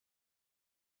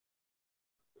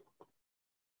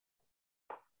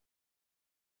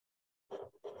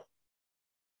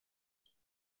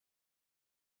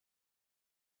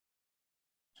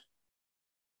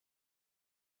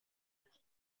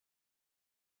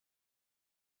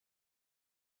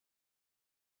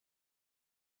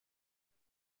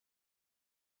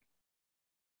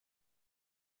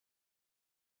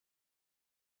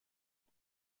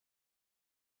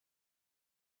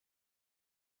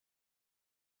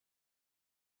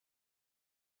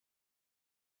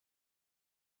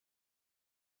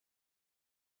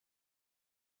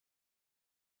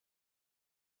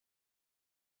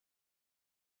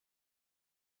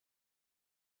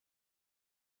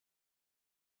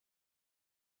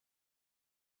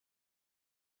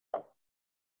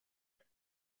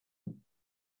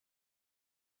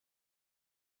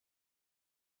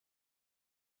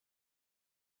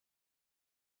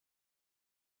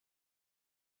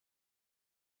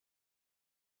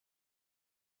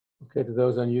Okay, to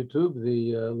those on YouTube,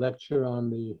 the lecture on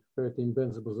the 13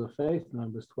 Principles of Faith,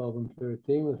 numbers 12 and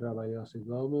 13 with Rabbi Yossy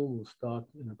Goldman will start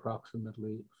in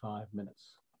approximately 5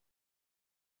 minutes.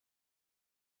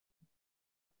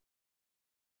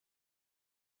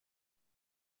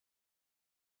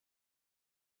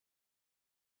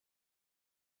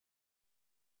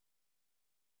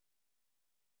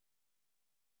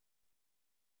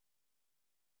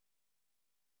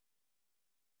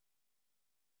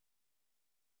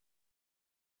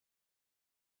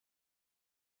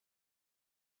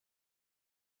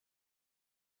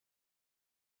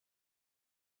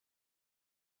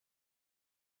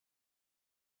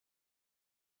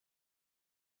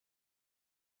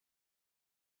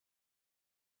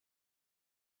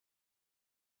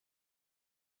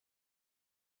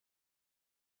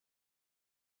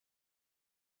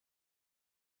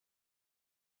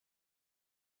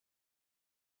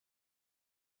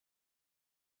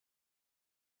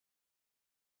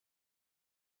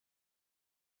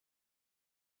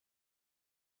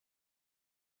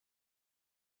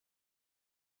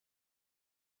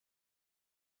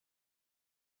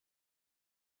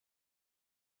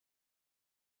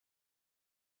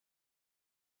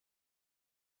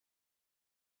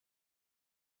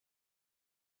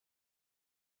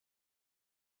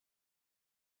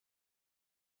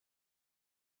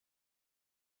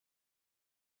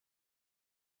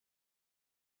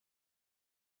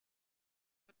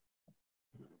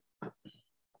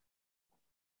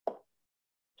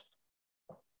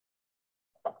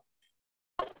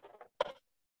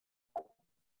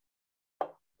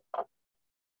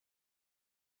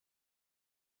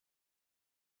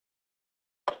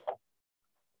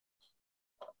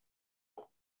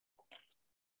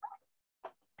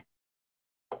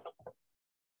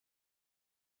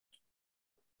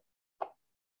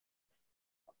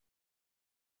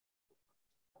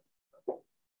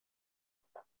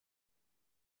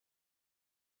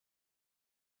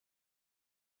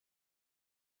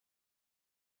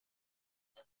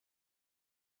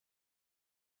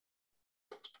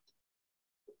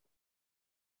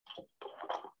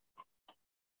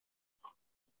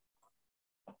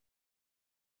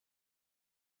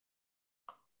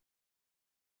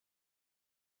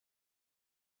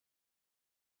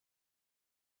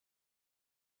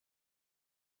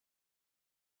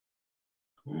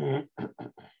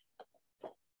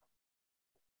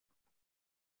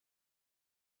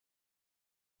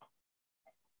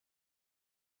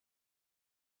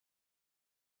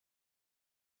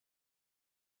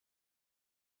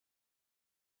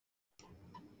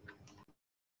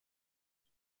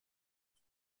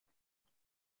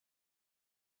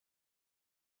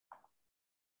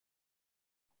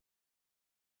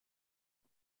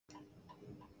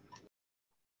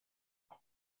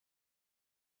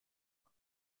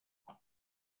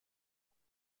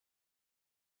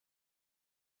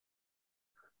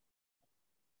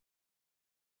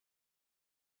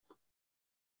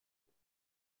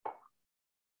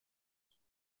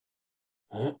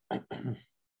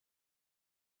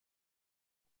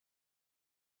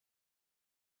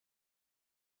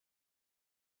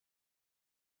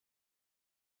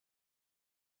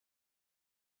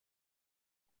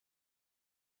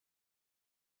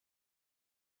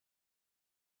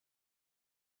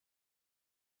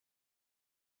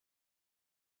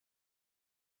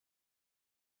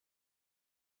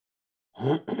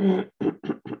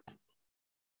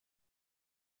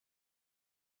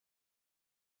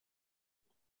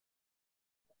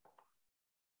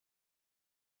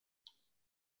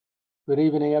 Good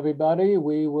evening, everybody.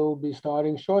 We will be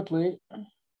starting shortly.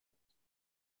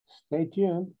 Stay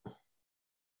tuned.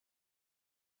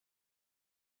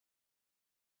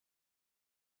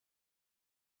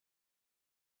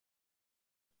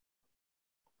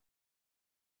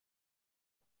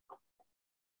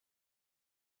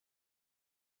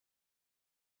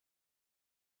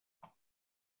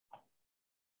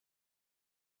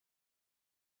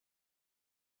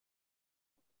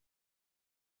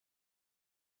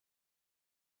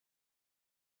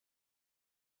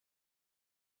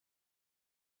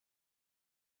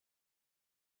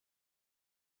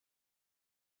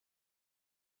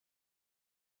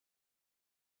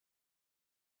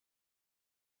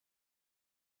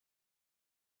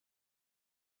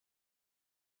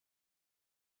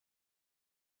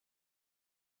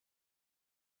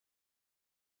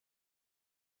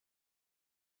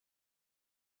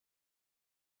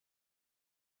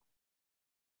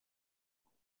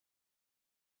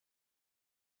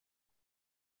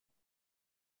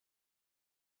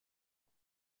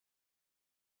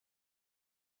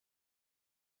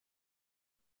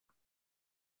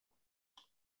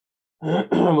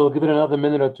 We'll give it another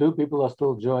minute or two. People are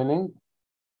still joining.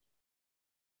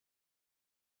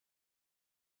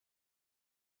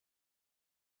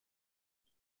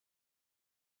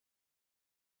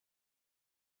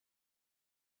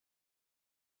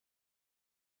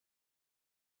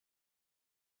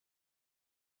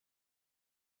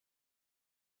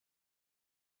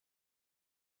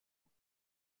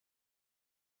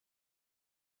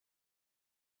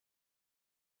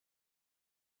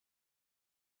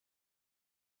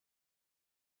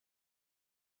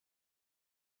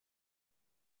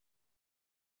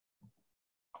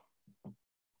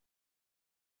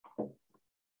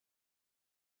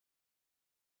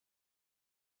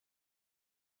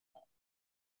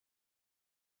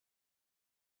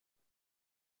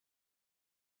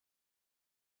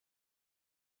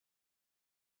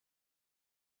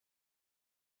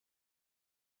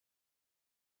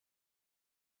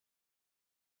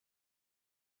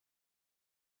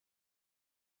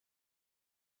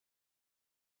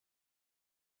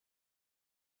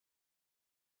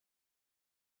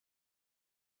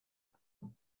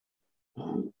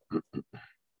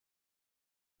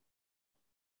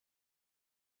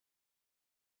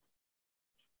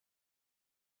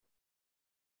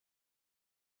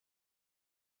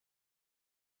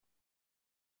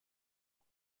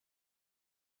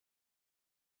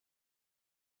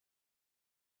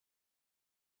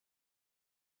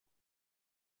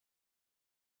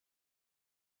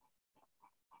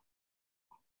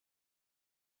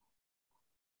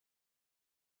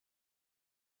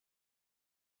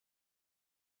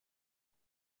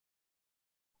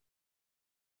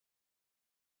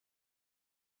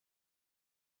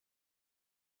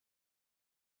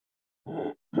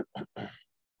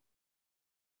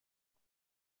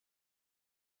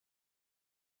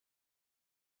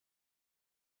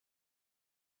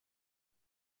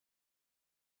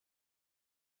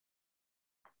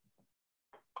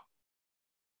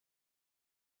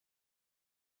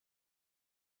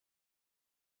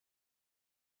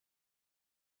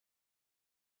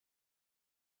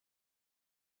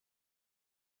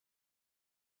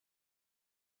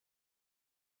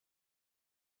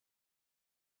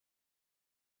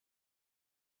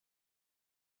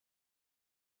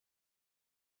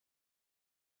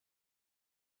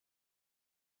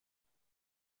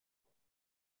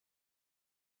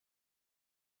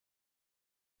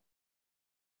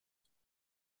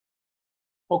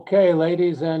 Okay,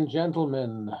 ladies and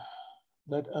gentlemen,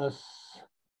 let us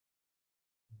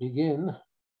begin.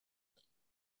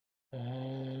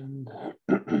 And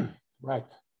right.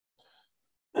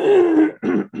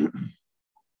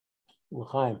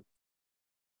 L'chaim.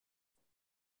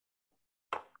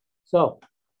 So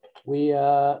we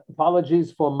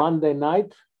apologies for Monday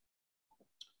night.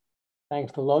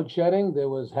 Thanks to load shedding, there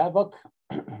was havoc,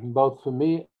 both for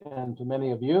me and for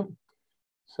many of you.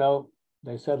 So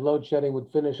they said load shedding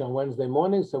would finish on Wednesday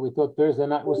morning, so we thought Thursday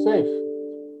night was safe.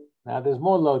 Now there's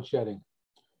more load shedding.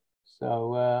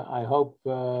 So I hope,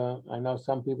 I know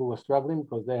some people were struggling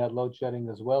because they had load shedding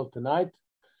as well tonight.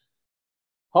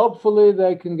 Hopefully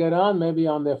they can get on, maybe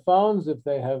on their phones if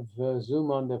they have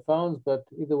Zoom on their phones, but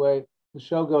either way, the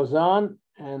show goes on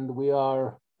and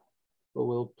we'll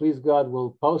please God,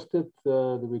 we'll post it,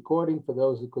 the recording for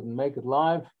those who couldn't make it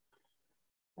live.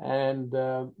 And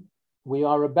we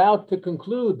are about to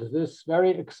conclude this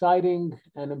very exciting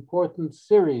and important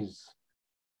series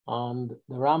on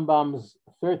the Rambam's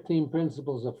 13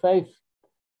 Principles of Faith,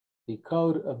 the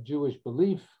Code of Jewish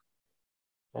Belief,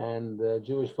 and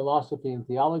Jewish philosophy and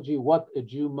theology, what a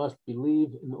Jew must believe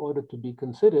in order to be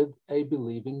considered a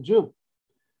believing Jew.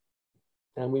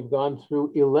 And we've gone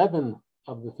through 11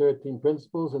 of the 13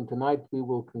 principles, and tonight we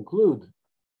will conclude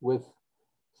with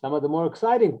some of the more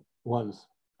exciting ones.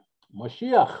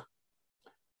 Mashiach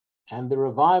and the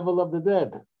revival of the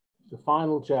dead, the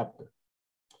final chapter.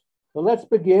 So let's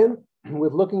begin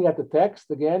with looking at the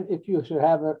text. Again, if you should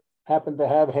happen to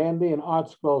have handy an Art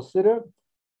Scroll Siddur,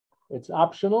 it's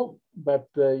optional, but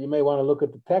you may want to look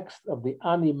at the text of the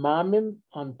Ani Mamin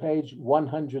on page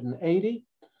 180,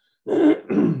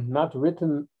 not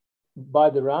written by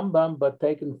the Rambam, but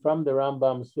taken from the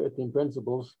Rambam's 13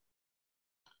 principles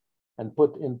and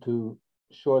put into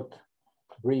short,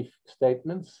 brief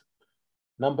statements.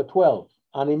 Number 12,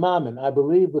 Ani Mamin, I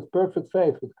believe with perfect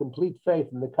faith, with complete faith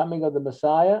in the coming of the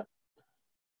Messiah,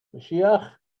 Mashiach,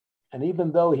 and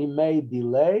even though he may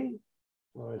delay,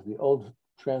 or as the old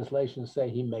translations say,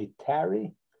 he may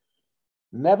tarry,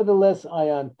 nevertheless, I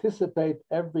anticipate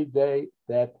every day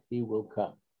that he will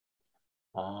come.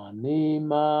 Ani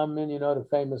Mamin, you know the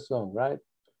famous song, right?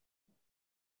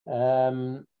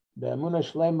 באמונה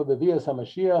שלמה בביאת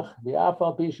המשיח, ואף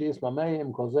על פי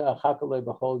שיסממם כל זה אחר כך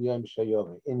בכל יום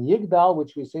שיובי. In Yigdal,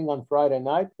 which we sing on Friday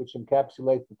night, which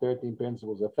encapsulates the 13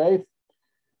 principles of faith,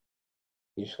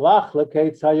 ישלח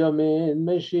לקץ היומין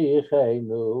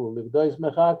משיחנו, לבדויס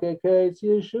מחכה קץ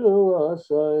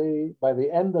ישועסוי. By the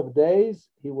end of days,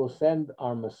 he will send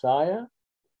our Messiah,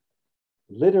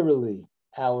 literally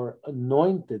our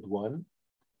anointed one.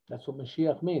 That's what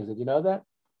Mashiach means. Did you know that?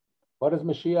 What does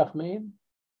Mashiach mean?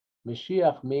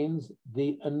 Mashiach means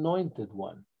the anointed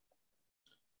one.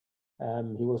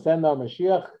 He will send our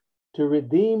Mashiach to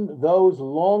redeem those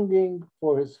longing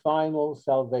for his final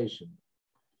salvation.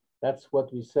 That's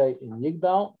what we say in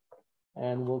Yigdal,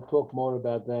 and we'll talk more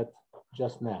about that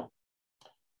just now.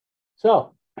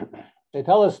 So, they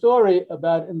tell a story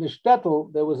about in the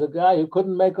shtetl, there was a guy who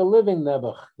couldn't make a living,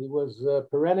 Nebuch. He was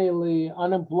perennially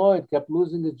unemployed, kept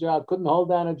losing his job, couldn't hold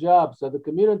down a job. So the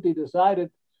community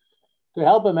decided to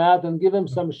help him out and give him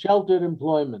some sheltered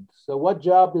employment. So what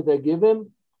job did they give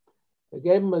him?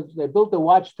 They built a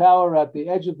watchtower at the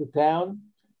edge of the town,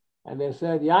 and they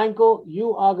said, Yankel,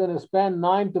 you are going to spend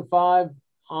 9 to 5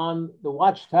 on the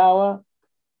watchtower,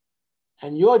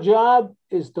 and your job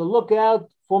is to look out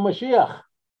for Mashiach.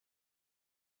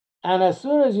 And as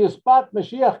soon as you spot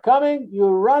Mashiach coming, you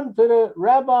run to the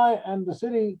rabbi and the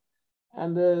city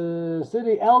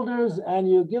elders,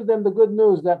 and you give them the good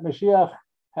news that Mashiach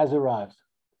has arrived.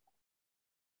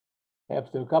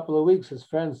 After a couple of weeks, his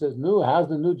friend says, "No, how's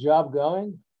the new job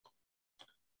going?"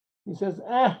 He says,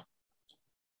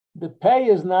 the pay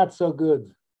is not so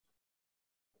good,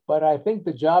 but I think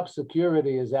the job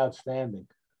security is outstanding.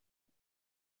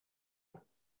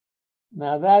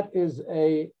 Now that is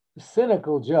a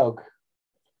cynical joke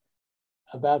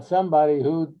about somebody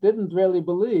who didn't really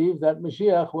believe that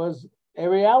Mashiach was a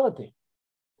reality,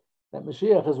 that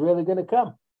Mashiach is really going to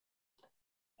come.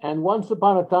 And once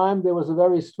upon a time, there was a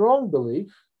very strong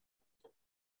belief,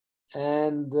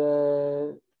 and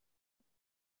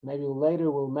maybe later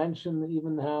we'll mention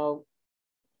even how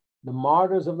the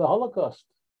martyrs of the Holocaust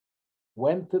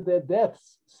went to their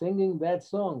deaths singing that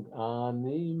song,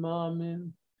 Ani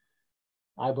Mamin.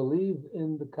 I believe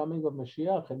in the coming of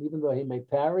Mashiach, and even though he may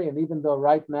tarry, and even though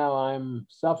right now I'm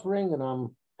suffering and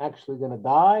I'm actually going to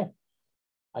die,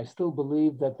 I still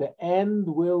believe that the end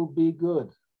will be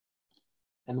good.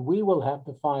 And we will have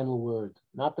the final word,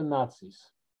 not the Nazis.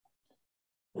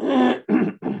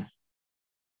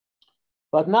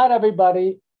 But not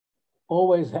everybody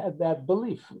always had that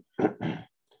belief.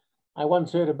 I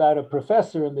once heard about a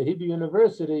professor in the Hebrew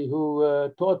University who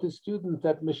taught his students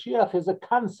that Mashiach is a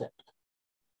concept.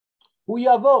 Hu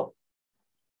yavo.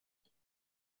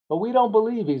 But we don't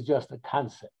believe he's just a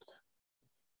concept.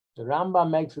 The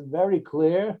Rambam makes it very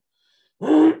clear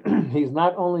he's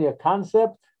not only a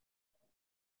concept,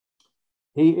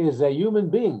 he is a human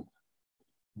being,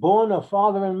 born of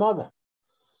father and mother,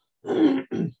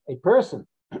 a person.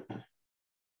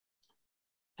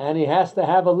 And he has to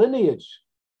have a lineage.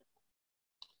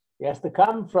 He has to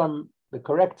come from the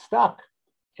correct stock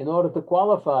in order to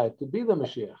qualify to be the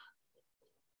Mashiach.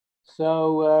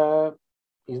 So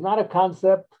he's not a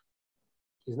concept.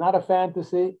 He's not a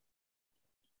fantasy.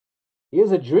 He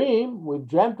is a dream. We've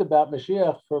dreamt about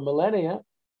Mashiach for millennia.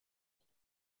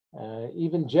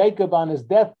 Even Jacob on his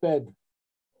deathbed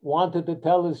wanted to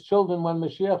tell his children when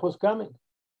Mashiach was coming.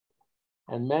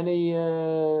 And many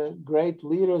great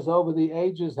leaders over the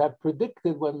ages have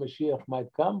predicted when Mashiach might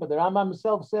come. But the Rambam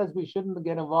himself says we shouldn't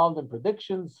get involved in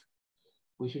predictions.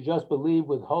 We should just believe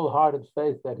with wholehearted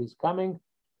faith that he's coming.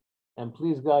 And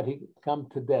please God, he can come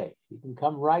today. He can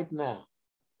come right now.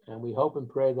 And we hope and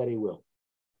pray that he will.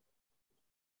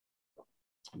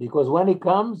 Because when he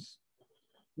comes,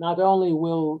 not only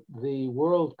will the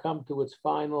world come to its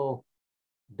final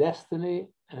destiny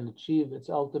and achieve its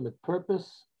ultimate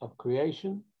purpose of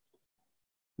creation,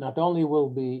 not only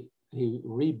will he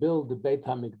rebuild the Beit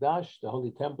HaMikdash, the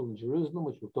Holy Temple in Jerusalem,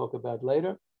 which we'll talk about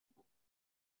later,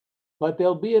 but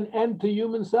there'll be an end to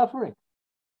human suffering.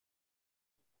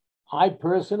 I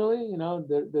personally,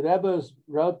 the Rebbe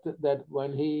wrote that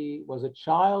when he was a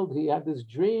child, he had this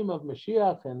dream of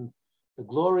Mashiach and the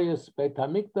glorious Beit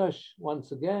HaMikdash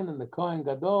once again, and the Kohen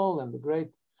Gadol, and the great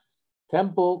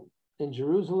temple in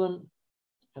Jerusalem,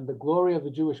 and the glory of the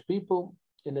Jewish people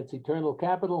in its eternal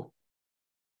capital.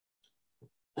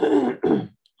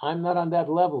 I'm not on that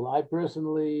level. I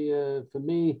personally, for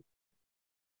me,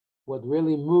 what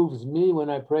really moves me when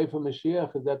I pray for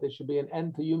Mashiach is that there should be an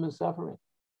end to human suffering,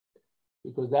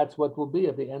 because that's what will be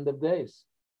at the end of days.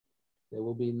 There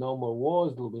will be no more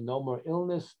wars, there will be no more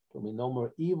illness, there will be no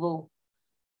more evil,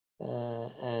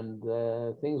 and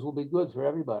things will be good for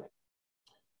everybody.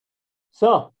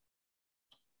 So,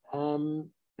 The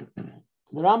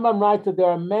Rambam writes that there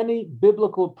are many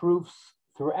biblical proofs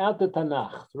throughout the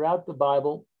Tanakh, throughout the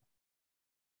Bible,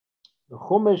 the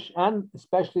Chumash, and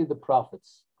especially the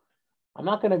prophets. I'm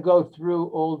not going to go through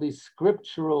all these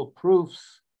scriptural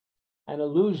proofs and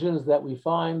allusions that we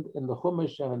find in the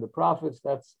Chumash and in the prophets.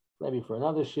 That's maybe for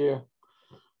another shir.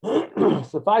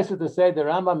 Suffice it to say, the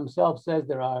Rambam himself says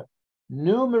there are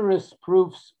numerous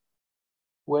proofs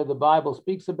where the Bible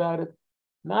speaks about it,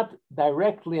 not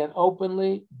directly and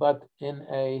openly, but in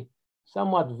a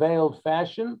somewhat veiled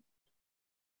fashion.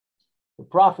 The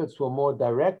prophets were more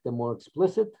direct and more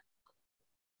explicit.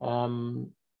 The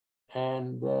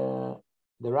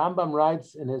Rambam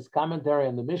writes in his commentary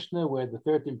on the Mishnah, where the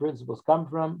 13 principles come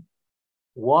from,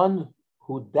 one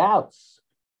who doubts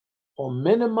or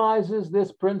minimizes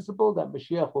this principle that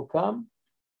Mashiach will come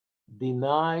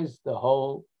denies the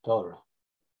whole Torah.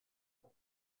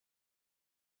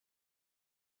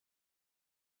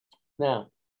 Now,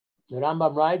 the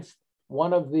Rambam writes,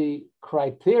 one of the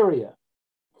criteria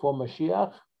for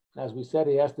Mashiach, as we said,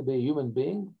 he has to be a human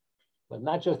being, but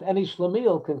not just any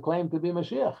Shlemiel can claim to be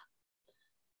Mashiach.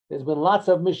 There's been lots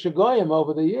of Mishagoyim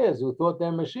over the years who thought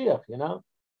they're Mashiach, you know.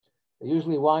 They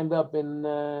usually wind up in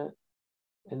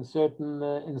certain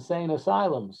insane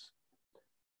asylums.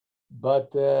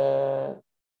 But the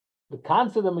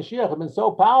concept of Mashiach has been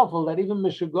so powerful that even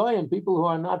Mishagoyim, people who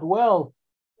are not well,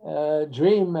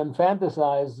 dream and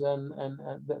fantasize and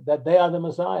that they are the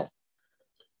Messiah.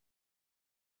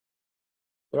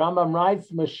 The Rambam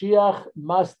writes, Mashiach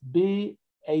must be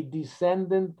a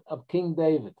descendant of King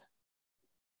David.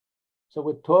 So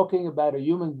we're talking about a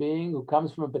human being who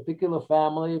comes from a particular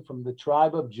family, from the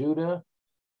tribe of Judah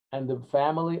and the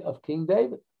family of King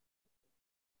David,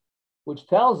 which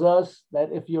tells us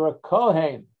that if you're a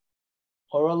Kohen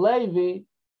or a Levi,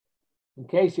 in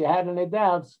case you had any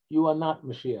doubts, you are not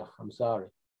Mashiach. I'm sorry.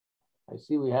 I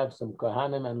see we have some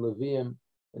Kohanim and Leviim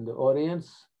in the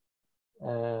audience.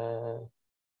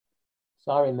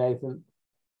 Sorry, Nathan,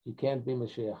 you can't be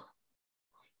Mashiach.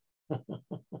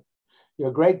 You're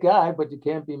a great guy, but you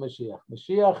can't be Mashiach.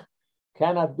 Mashiach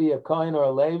cannot be a Kohen or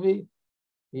a Levi.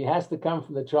 He has to come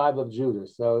from the tribe of Judah.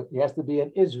 So he has to be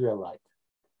an Israelite.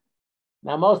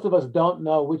 Now, most of us don't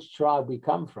know which tribe we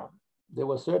come from. There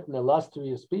were certain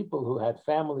illustrious people who had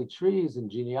family trees and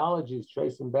genealogies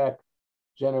tracing back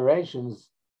generations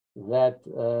that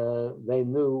they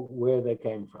knew where they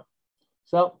came from.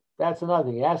 So that's another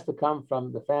thing. He has to come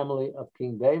from the family of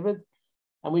King David.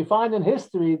 And we find in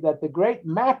history that the great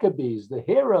Maccabees, the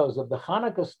heroes of the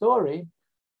Hanukkah story,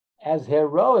 as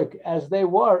heroic as they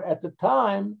were at the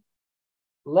time,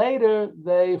 later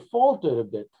they faltered a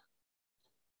bit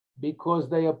because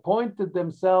they appointed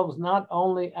themselves not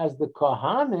only as the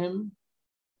Kohanim,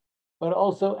 but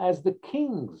also as the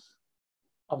kings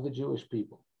of the Jewish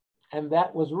people. And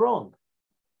that was wrong,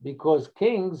 because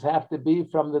kings have to be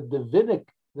from the Davidic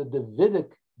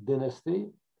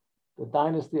dynasty, the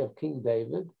dynasty of King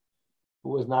David, who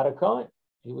was not a Kohen.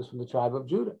 He was from the tribe of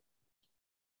Judah.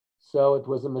 So it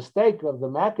was a mistake of the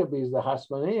Maccabees, the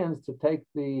Hasmoneans, to take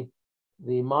the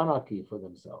monarchy for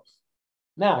themselves.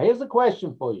 Now, here's a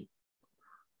question for you.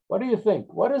 What do you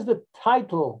think? What is the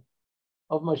title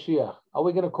of Mashiach? Are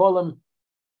we going to call him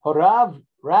Horav,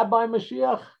 Rabbi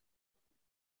Mashiach?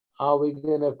 Are we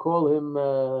going to call him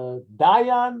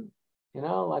Dayan, you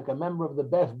know, like a member of the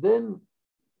Beth Din?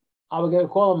 Are we going to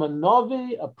call him a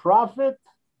Novi, a prophet?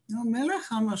 No, Melech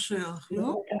HaMashiach,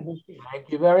 no? Thank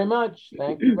you very much.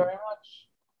 Thank you very much.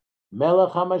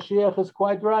 Melech HaMashiach is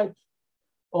quite right.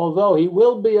 Although he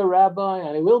will be a rabbi,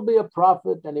 and he will be a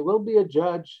prophet, and he will be a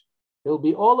judge, he'll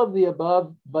be all of the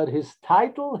above, but his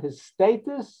title, his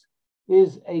status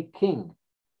is a king.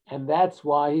 And that's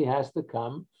why he has to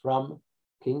come from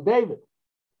King David.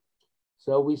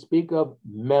 So we speak of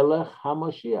Melech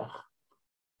HaMashiach,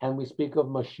 and we speak of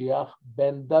Mashiach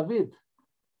ben David,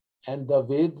 and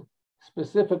David,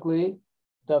 specifically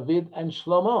David and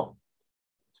Shlomo,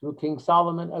 through King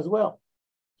Solomon as well.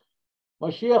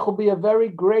 Mashiach will be a very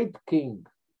great king.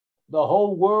 The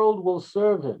whole world will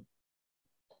serve him.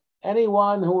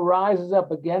 Anyone who rises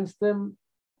up against him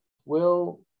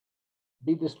will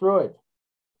be destroyed.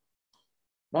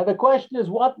 Now the question is,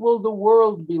 what will the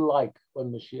world be like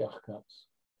when Mashiach comes?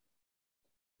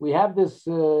 We have this,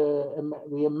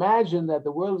 we imagine that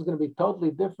the world is going to be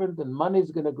totally different and money is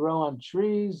going to grow on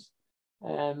trees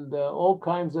and all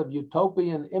kinds of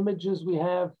utopian images we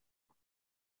have.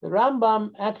 The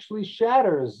Rambam actually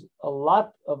shatters a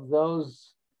lot of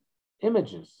those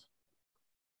images.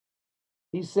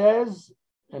 He says,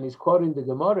 and he's quoting the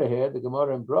Gemara here, the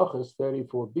Gemara in Brochus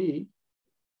 34b,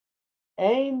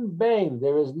 Ein Bain,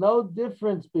 there is no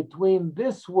difference between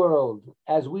this world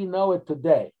as we know it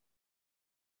today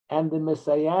and the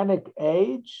Messianic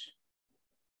age,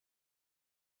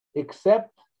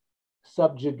 except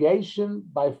subjugation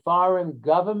by foreign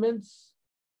governments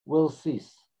will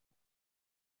cease.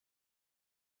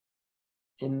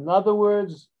 In other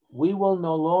words, we will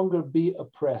no longer be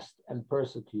oppressed and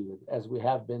persecuted as we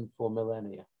have been for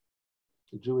millennia,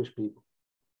 the Jewish people,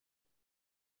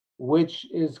 which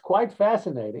is quite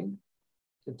fascinating.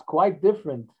 It's quite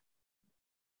different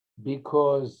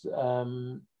because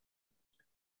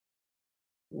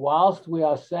whilst we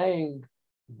are saying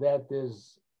that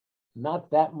there's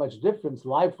not that much difference,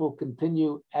 life will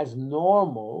continue as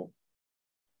normal,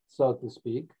 so to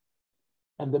speak,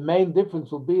 and the main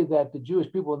difference will be that the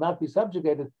Jewish people will not be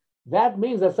subjugated. That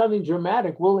means that something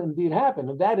dramatic will indeed happen,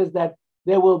 and that is that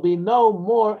there will be no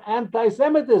more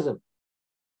anti-Semitism.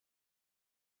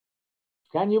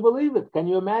 Can you believe it? Can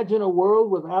you imagine a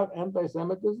world without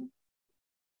anti-Semitism?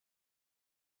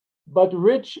 But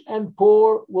rich and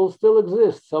poor will still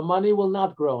exist, so money will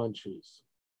not grow on trees.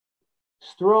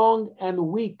 Strong and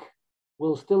weak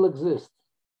will still exist.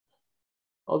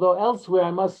 Although elsewhere,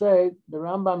 I must say, the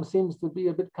Rambam seems to be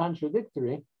a bit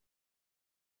contradictory.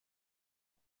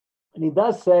 And he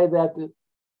does say that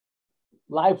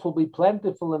life will be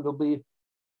plentiful and there'll be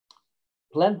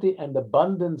plenty and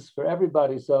abundance for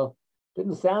everybody. So it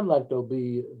didn't sound like there'll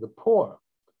be the poor.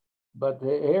 But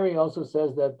here he also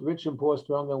says that rich and poor,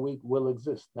 strong and weak will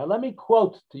exist. Now let me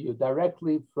quote to you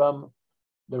directly from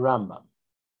the Rambam.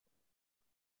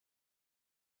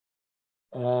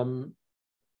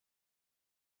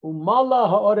 Umala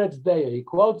ha'oretz deya. He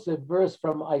quotes a verse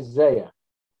from Isaiah.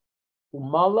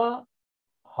 Umala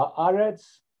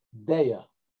ha'aretz deya.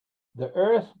 The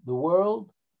earth, the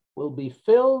world, will be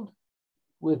filled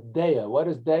with deya. What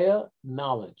is deya?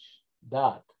 Knowledge.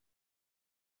 Dat.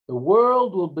 The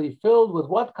world will be filled with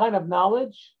what kind of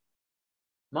knowledge?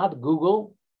 Not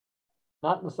Google,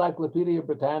 not Encyclopedia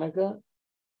Britannica.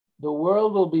 The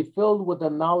world will be filled with the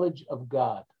knowledge of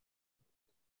God.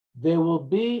 There will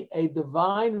be a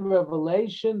divine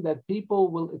revelation that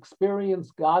people will experience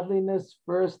godliness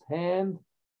firsthand.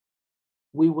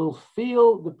 We will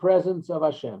feel the presence of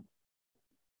Hashem.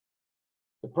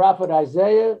 The prophet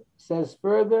Isaiah says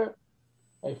further,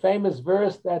 a famous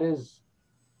verse that is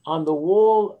on the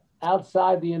wall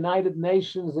outside the United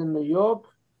Nations in New York.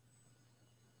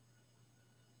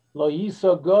 Lo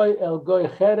yiso goy el goy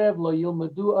cherev, lo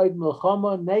yilmedu oid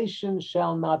milchama. Nation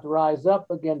shall not rise up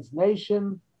against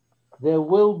nation. There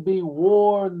will be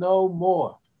war no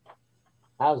more.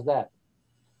 How's that?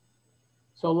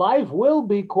 So life will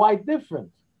be quite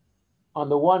different on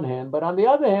the one hand, but on the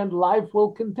other hand, life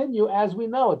will continue as we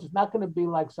know it. It's not going to be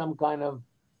like some kind of,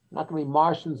 not going to be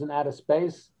Martians in outer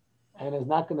space, and it's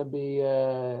not going to be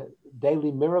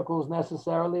daily miracles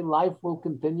necessarily. Life will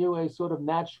continue a sort of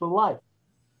natural life.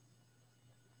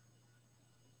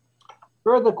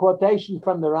 Further quotation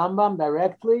from the Rambam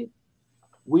directly.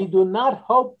 We do not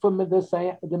hope for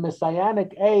the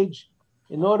Messianic age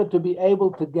in order to be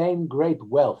able to gain great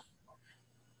wealth,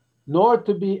 nor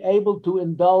to be able to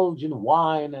indulge in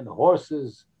wine and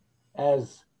horses,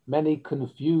 as many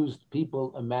confused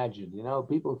people imagine. You know,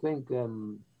 people think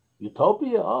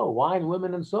utopia, oh, wine,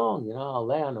 women, and song. You know, I'll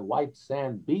lay on a white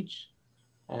sand beach,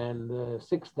 and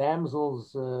 6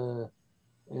 damsels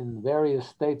in various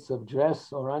states of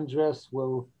dress or undress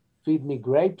will feed me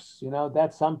grapes. You know,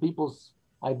 that's some people's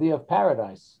idea of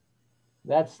paradise.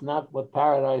 That's not what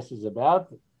paradise is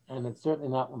about, and it's certainly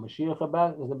not what Mashiach is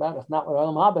about. It's not what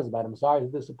Olam Haba is about. I'm sorry to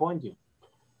disappoint you.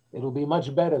 It'll be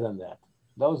much better than that.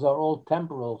 Those are all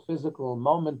temporal, physical,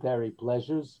 momentary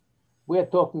pleasures. We're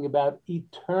talking about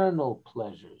eternal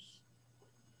pleasures.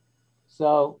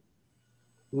 So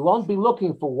we won't be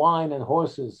looking for wine and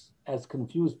horses as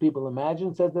confused people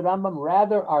imagine, says the Rambam.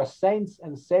 Rather, our saints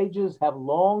and sages have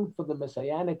longed for the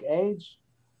Messianic age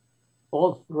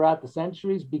all throughout the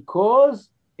centuries because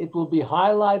it will be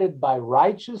highlighted by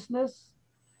righteousness,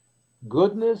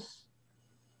 goodness,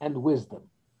 and wisdom.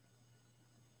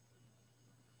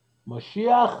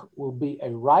 Moshiach will be a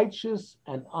righteous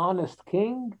and honest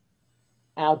king,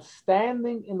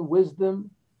 outstanding in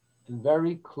wisdom, and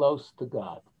very close to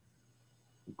God.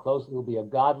 He'll be a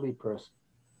godly person.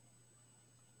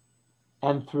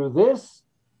 And through this,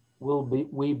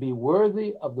 we be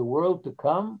worthy of the world to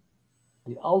come,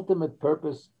 the ultimate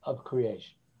purpose of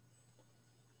creation.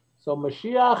 So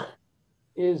Mashiach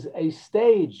is a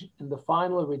stage in the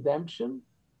final redemption.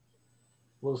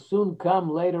 We'll soon come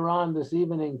later on this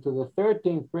evening to the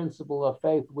 13th principle of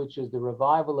faith, which is the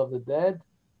revival of the dead,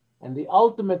 and the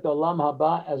ultimate Olam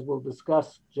Haba, as we'll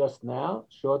discuss just now,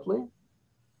 shortly.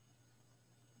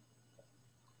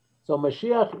 So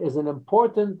Mashiach is an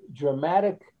important,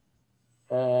 dramatic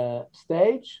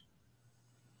stage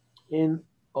in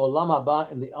Olam Haba,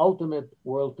 in the ultimate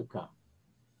world to come.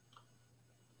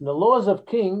 In the Laws of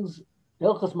Kings,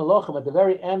 Hilchos Melachim, at the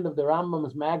very end of the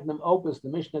Rambam's magnum opus, the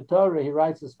Mishnah Torah, he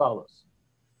writes as follows.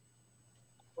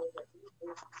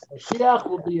 Mashiach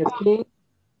will be a king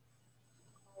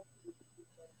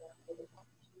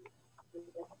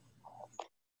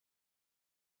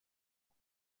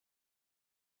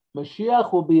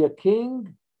Mashiach will be a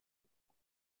king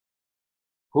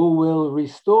who will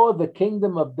restore the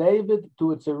kingdom of David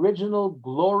to its original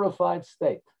glorified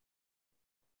state.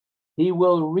 He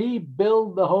will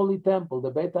rebuild the holy temple,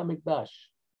 the Beit HaMikdash,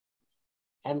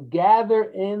 and gather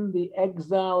in the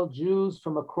exiled Jews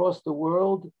from across the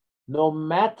world, no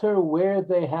matter where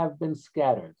they have been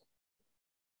scattered.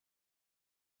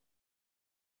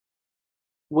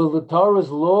 Will the Torah's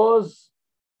laws,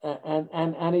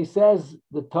 and he says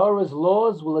the Torah's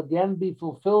laws will again be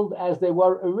fulfilled as they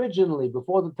were originally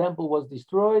before the temple was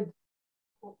destroyed,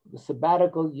 the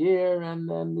sabbatical year and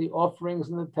then the offerings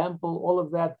in the temple, all of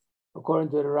that, according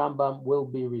to the Rambam, will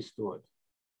be restored.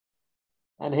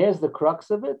 And here's the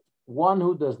crux of it. One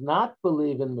who does not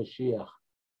believe in Mashiach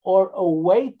or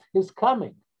await his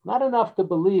coming, not enough to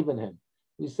believe in him.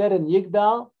 We said in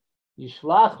Yigdal,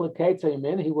 Yishlach l'keitz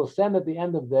yamin, he will send at the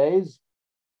end of days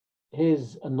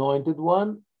his anointed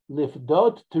one,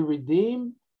 lifdot, to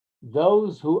redeem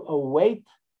those who await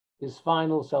his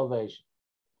final salvation.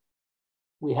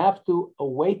 We have to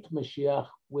await Mashiach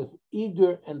with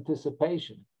eager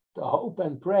anticipation, to hope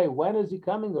and pray, when is he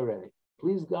coming already?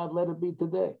 Please God, let it be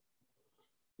today.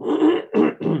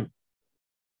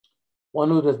 One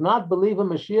who does not believe in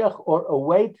Mashiach or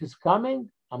await his coming,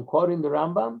 I'm quoting the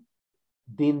Rambam,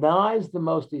 denies the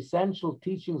most essential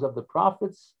teachings of the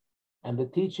prophets and the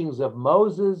teachings of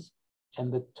Moses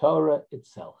and the Torah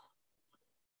itself.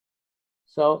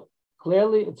 So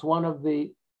clearly it's one of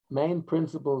the main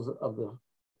principles of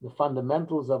the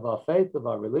fundamentals of our faith, of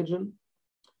our religion,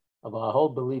 of our whole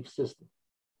belief system.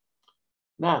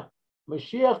 Now,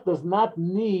 Mashiach does not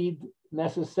need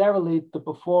necessarily to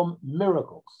perform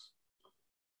miracles.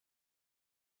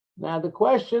 Now the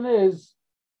question is,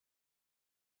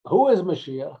 who is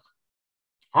Mashiach?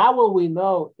 How will we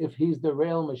know if he's the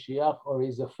real Mashiach or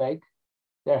he's a fake?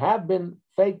 There have been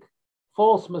fake,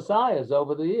 false messiahs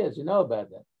over the years. You know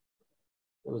about that.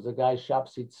 There was a guy,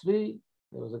 Shapsi Tzvi.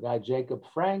 There was a guy, Jacob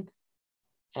Frank.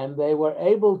 And they were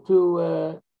able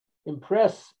to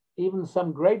impress even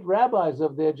some great rabbis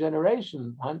of their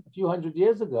generation a few hundred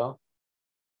years ago.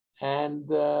 And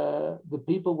the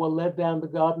people were led down the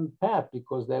garden path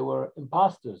because they were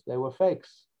imposters. They were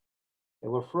fakes. They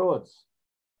were frauds.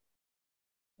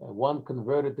 One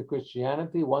converted to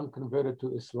Christianity, one converted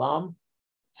to Islam,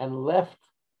 and left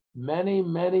many,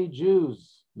 many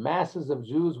Jews. Masses of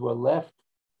Jews were left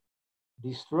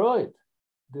destroyed,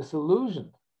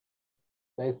 disillusioned.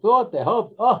 They thought, they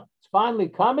hoped, oh, it's finally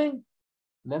coming.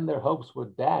 And then their hopes were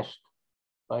dashed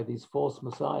by these false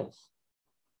messiahs.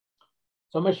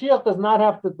 So Mashiach does not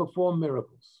have to perform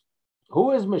miracles. Who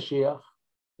is Mashiach?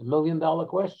 $1 million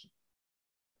question.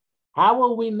 How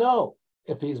will we know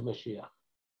if he's Mashiach?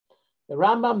 The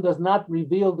Rambam does not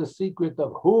reveal the secret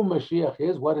of who Mashiach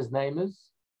is, what his name is.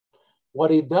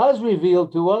 What he does reveal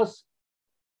to us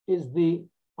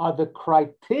are the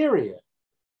criteria.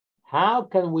 How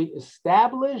can we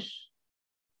establish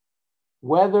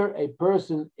whether a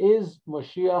person is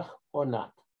Mashiach or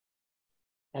not?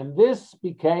 And this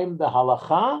became the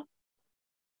halacha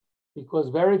because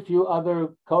very few other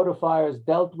codifiers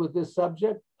dealt with this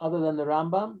subject other than the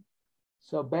Rambam.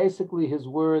 So basically his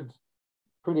word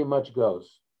pretty much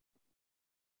goes.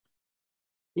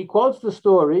 He quotes the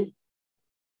story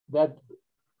that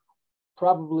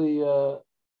probably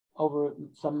over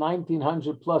some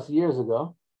 1900 plus years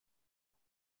ago,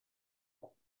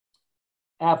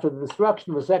 after the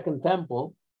destruction of the Second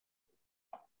Temple,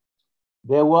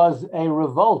 there was a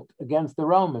revolt against the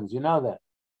Romans. You know that.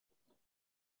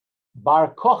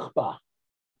 Bar Kokhba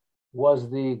was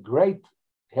the great,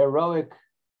 heroic,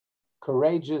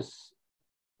 courageous,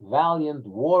 valiant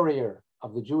warrior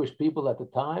of the Jewish people at the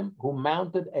time who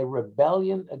mounted a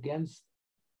rebellion against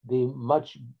the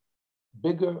much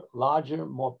bigger, larger,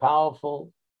 more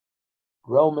powerful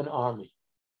Roman army.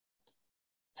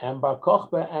 And Bar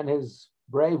Kokhba and his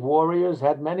brave warriors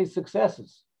had many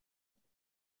successes.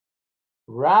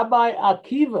 Rabbi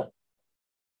Akiva,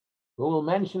 who we'll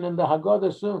mention in the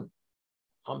Haggadah soon,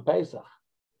 on Pesach,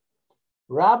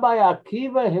 Rabbi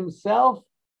Akiva himself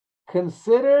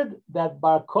considered that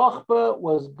Bar Kokhba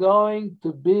was going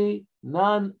to be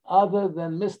none other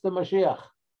than Mr. Mashiach,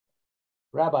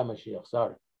 Rabbi Mashiach,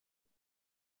 sorry.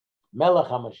 Melech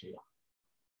HaMashiach.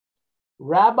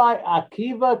 Rabbi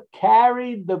Akiva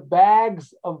carried the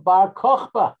bags of Bar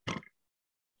Kochba.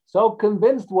 So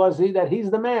convinced was he that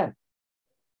he's the man.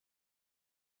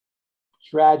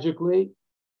 Tragically,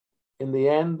 in the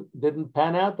end, didn't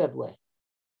pan out that way.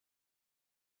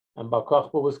 And Bar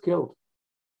Kochba was killed.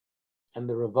 And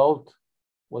the revolt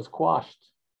was quashed.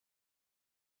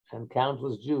 And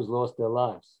countless Jews lost their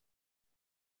lives.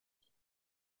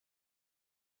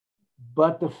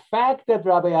 But the fact that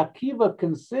Rabbi Akiva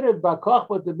considered Bar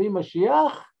Kochba to be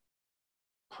Mashiach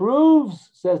proves,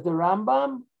 says the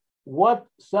Rambam, what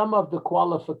some of the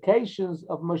qualifications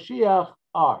of Mashiach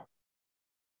are.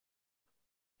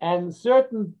 And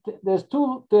there's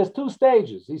two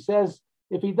stages. He says,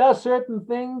 if he does certain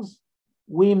things,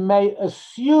 we may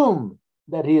assume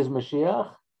that he is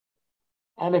Mashiach.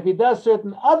 And if he does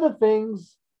certain other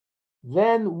things,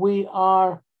 then we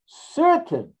are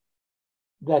certain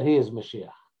that he is Mashiach.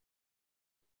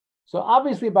 So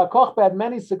obviously Bar Kochba had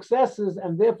many successes,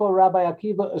 and therefore Rabbi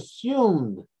Akiva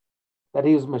assumed that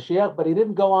he was Mashiach, but he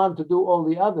didn't go on to do all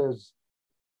the others,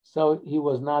 so he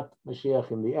was not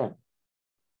Mashiach in the end.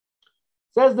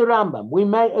 Says the Rambam, we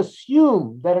may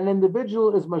assume that an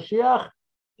individual is Mashiach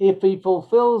if he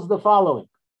fulfills the following.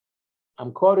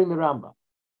 I'm quoting the Rambam.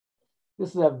 This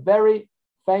is a very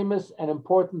famous and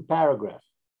important paragraph.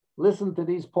 Listen to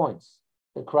these points.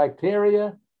 The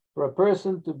criteria for a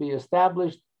person to be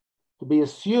established, to be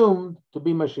assumed to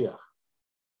be Mashiach.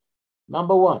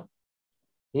 Number one,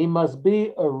 he must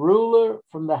be a ruler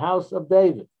from the house of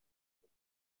David.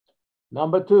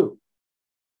 Number two,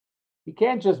 he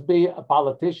can't just be a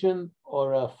politician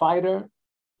or a fighter.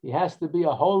 He has to be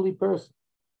a holy person.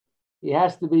 He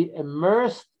has to be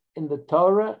immersed in the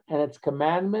Torah and its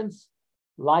commandments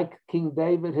like King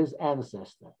David, his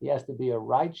ancestor. He has to be a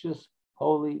righteous,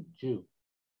 holy Jew.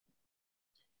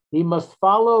 He must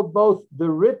follow both the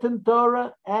written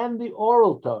Torah and the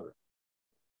oral Torah.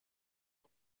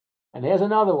 And here's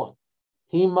another one.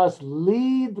 He must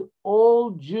lead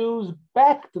all Jews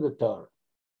back to the Torah.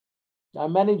 There are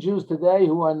many Jews today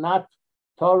who are not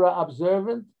Torah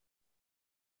observant.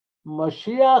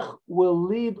 Mashiach will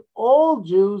lead all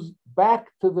Jews back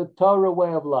to the Torah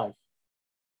way of life.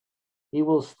 He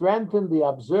will strengthen the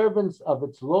observance of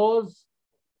its laws,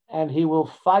 and he will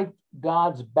fight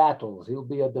God's battles. He'll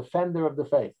be a defender of the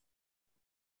faith.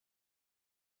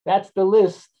 That's the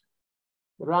list.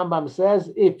 The Rambam says,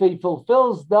 if he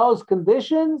fulfills those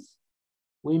conditions,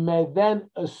 we may then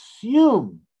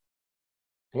assume,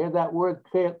 hear that word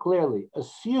clearly,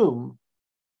 assume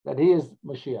that he is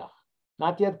Mashiach.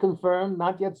 Not yet confirmed,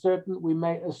 not yet certain, we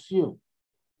may assume.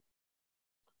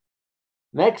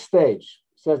 Next stage,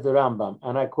 says the Rambam,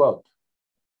 and I quote,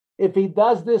 if he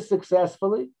does this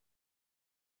successfully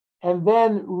and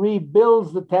then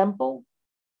rebuilds the temple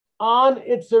on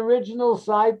its original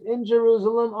site in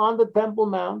Jerusalem on the Temple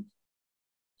Mount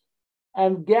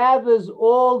and gathers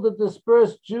all the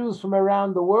dispersed Jews from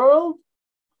around the world,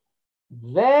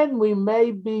 then we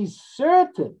may be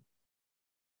certain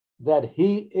that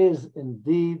he is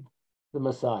indeed the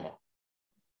Messiah.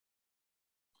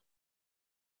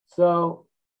 So,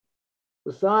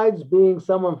 besides being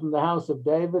someone from the house of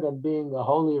David and being a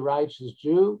holy, righteous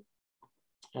Jew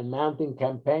and mounting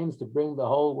campaigns to bring the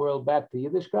whole world back to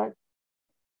Yiddishkeit,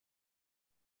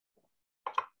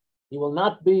 he will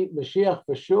not be Mashiach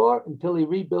for sure until he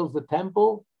rebuilds the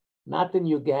temple, not in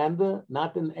Uganda,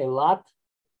 not in Eilat,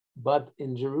 but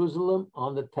in Jerusalem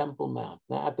on the Temple Mount.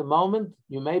 Now, at the moment,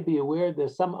 you may be aware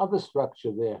there's some other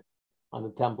structure there on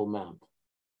the Temple Mount.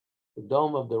 The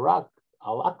Dome of the Rock,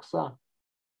 Al-Aqsa.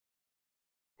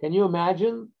 Can you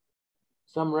imagine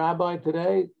some rabbi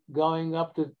today going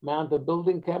up to mount a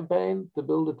building campaign to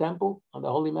build a temple on the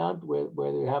Holy Mount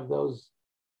where you have those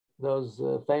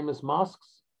famous mosques?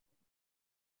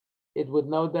 It would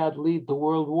no doubt lead to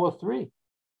World War III.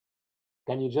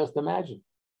 Can you just imagine?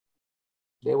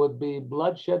 There would be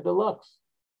bloodshed deluxe.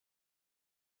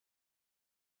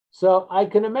 So I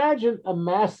can imagine a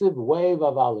massive wave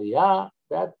of aliyah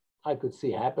that I could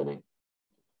see happening.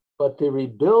 But to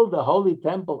rebuild the Holy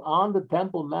Temple on the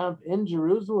Temple Mount in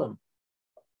Jerusalem,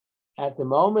 at the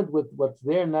moment with what's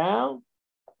there now,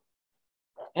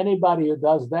 anybody who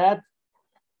does that,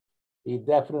 he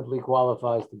definitely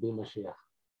qualifies to be Mashiach.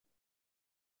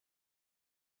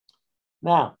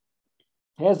 Now,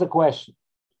 here's a question.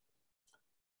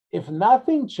 If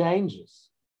nothing changes,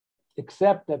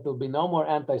 except that there'll be no more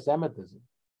anti-Semitism,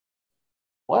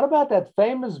 what about that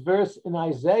famous verse in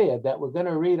Isaiah that we're going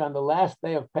to read on the last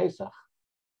day of Pesach?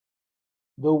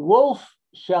 The wolf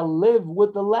shall live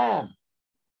with the lamb,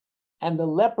 and the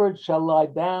leopard shall lie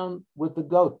down with the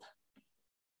goat.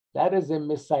 That is a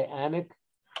messianic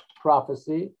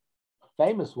prophecy, a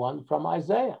famous one from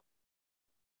Isaiah.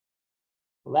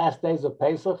 The last days of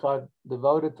Pesach are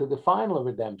devoted to the final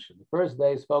redemption. The first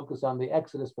days focus on the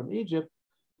exodus from Egypt.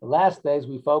 The last days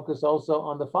we focus also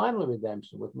on the final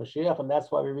redemption with Mashiach, and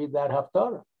that's why we read that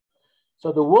Haftarah.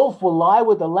 So the wolf will lie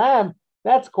with the lamb.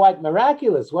 That's quite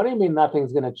miraculous. What do you mean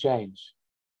nothing's going to change?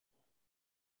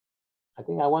 I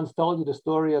think I once told you the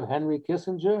story of Henry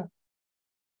Kissinger,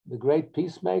 the great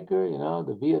peacemaker,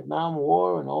 the Vietnam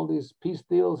War and all these peace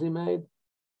deals he made.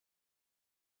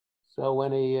 So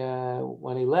when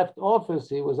he left office,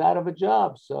 he was out of a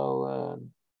job. So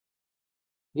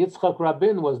Yitzhak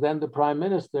Rabin was then the prime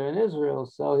minister in Israel.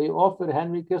 So he offered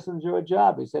Henry Kissinger a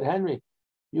job. He said, Henry,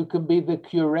 you can be the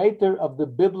curator of the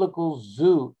biblical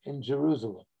zoo in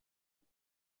Jerusalem.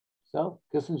 So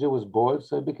Kissinger was bored,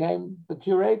 so he became the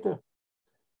curator.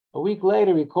 A week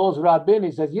later, he calls Rabin.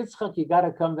 He says, Yitzchak, you got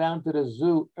to come down to the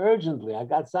zoo urgently. I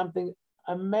got something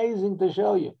amazing to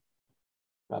show you.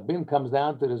 Rabin comes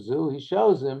down to the zoo. He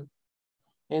shows him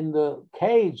in the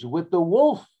cage with the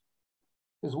wolf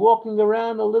is walking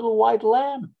around a little white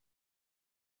lamb.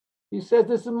 He says,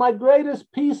 this is my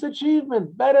greatest peace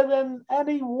achievement, better than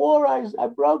any war I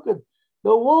broke it.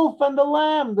 The wolf and the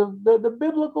lamb, the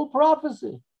biblical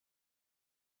prophecy.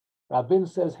 Rabin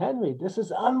says, Henry, this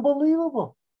is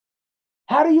unbelievable.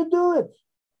 How do you do it?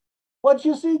 What's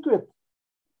your secret?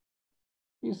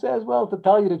 He says, well, to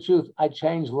tell you the truth, I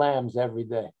change lambs every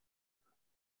day.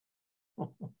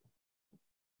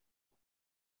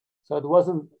 So it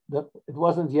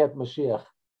wasn't yet Mashiach.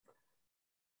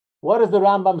 What does the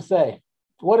Rambam say?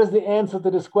 What is the answer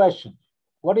to this question?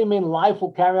 What do you mean life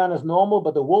will carry on as normal,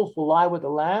 but the wolf will lie with the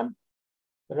lamb?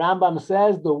 The Rambam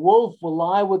says the wolf will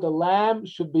lie with the lamb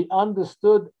should be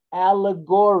understood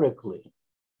allegorically.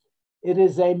 It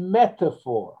is a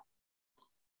metaphor.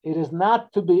 It is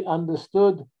not to be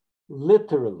understood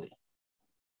literally.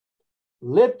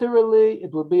 Literally,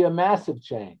 it will be a massive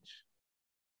change.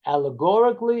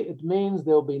 Allegorically, it means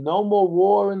there will be no more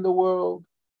war in the world.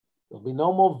 There will be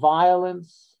no more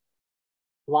violence.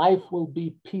 Life will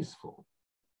be peaceful.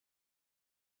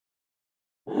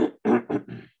 Eliyahu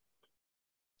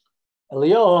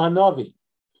Hanavi,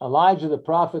 Elijah the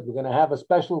prophet, we're going to have a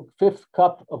special 5th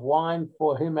cup of wine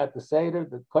for him at the Seder,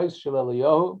 the Kos Shel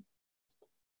Eliyahu.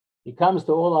 He comes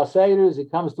to all our Seders, he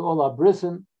comes to all our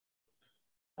Brissen.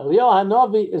 Eliyahu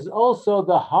Hanavi is also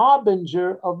the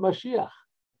harbinger of Mashiach.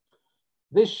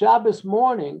 This Shabbos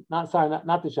morning, not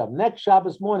this Shabbos, next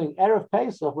Shabbos morning, Erev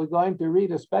Pesach, we're going to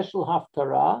read a special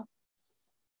Haftarah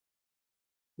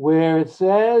where it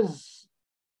says,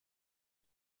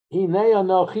 Behold,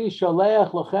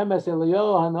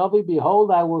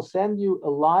 I will send you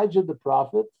Elijah the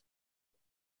prophet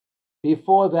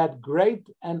before that great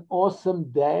and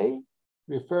awesome day,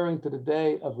 referring to the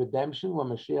day of redemption when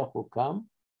Mashiach will come.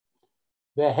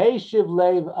 V'heishiv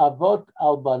leiv avot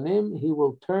al banim, he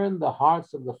will turn the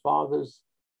hearts of the fathers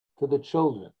to the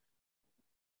children,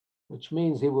 which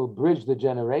means he will bridge the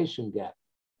generation gap,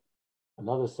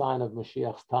 another sign of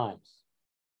Mashiach's times.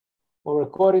 Or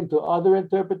according to other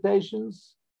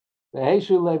interpretations,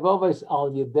 v'heishiv leiv avos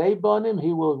al yedei banim,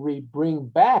 he will bring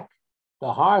back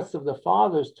the hearts of the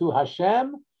fathers to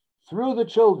Hashem through the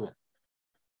children.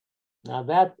 Now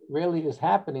that really is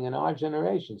happening in our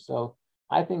generation. So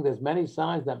I think there's many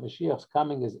signs that Mashiach's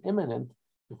coming is imminent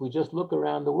if we just look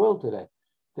around the world today.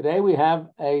 Today we have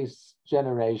a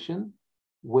generation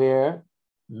where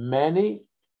the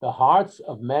hearts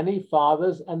of many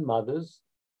fathers and mothers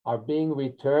are being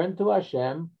returned to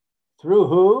Hashem through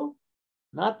who?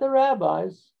 Not the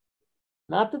rabbis,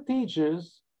 not the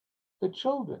teachers, the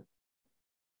children.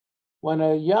 When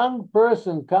a young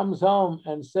person comes home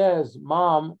and says,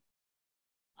 Mom,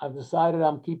 I've decided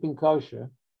I'm keeping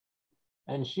kosher,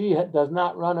 and she does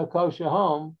not run a kosher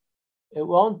home, it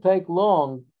won't take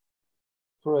long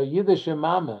for a Yiddish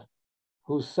mama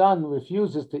whose son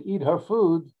refuses to eat her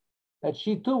food that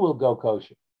she too will go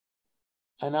kosher.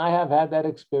 And I have had that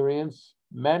experience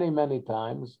many, many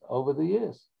times over the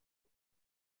years.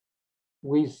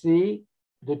 We see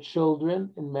the children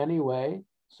in many ways.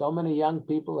 So many young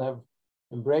people have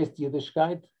embraced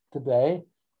Yiddishkeit today,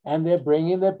 and they're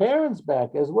bringing their parents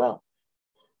back as well.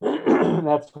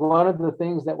 That's one of the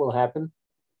things that will happen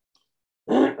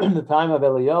in the time of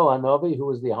Eliyahu Hanavi, who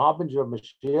is the harbinger of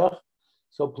Mashiach.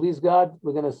 So please God,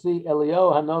 we're going to see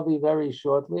Eliyahu Hanavi very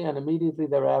shortly, and immediately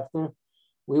thereafter,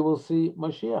 we will see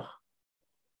Mashiach.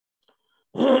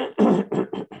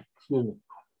 Excuse me.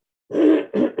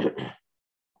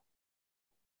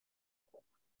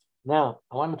 Now,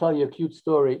 I want to tell you a cute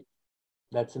story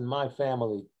that's in my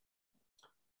family.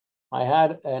 I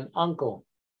had an uncle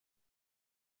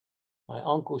my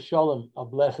uncle Sholem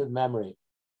of blessed memory.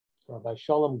 Rabbi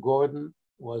Sholem Gordon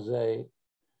was a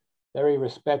very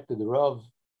respected Rav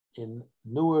in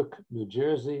Newark, New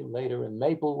Jersey, later in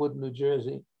Maplewood, New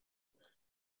Jersey.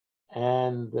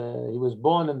 And he was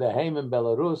born in the Haim in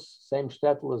Belarus, same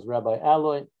shtetl as Rabbi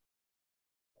Aloy.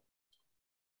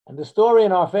 And the story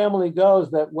in our family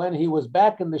goes that when he was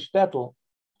back in the shtetl,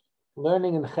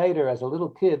 learning in Cheder as a little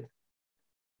kid,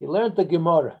 he learned the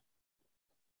Gemara.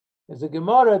 There's a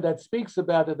Gemara that speaks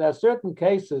about that there are certain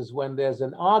cases when there's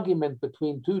an argument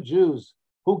between two Jews,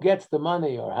 who gets the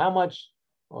money or how much,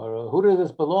 or who does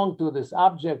this belong to, this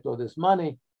object or this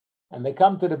money, and they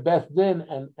come to the Beth Din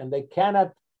and they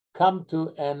cannot come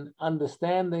to an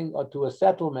understanding or to a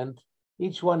settlement.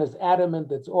 Each one is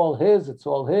adamant it's all his,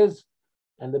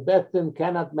 and the Beth Din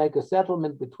cannot make a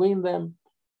settlement between them.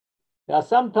 There are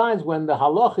sometimes when the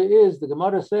halacha is, the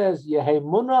Gemara says, Yehei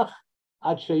munach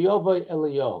ad sheyovay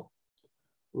Eliyahu.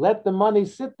 Let the money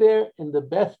sit there in the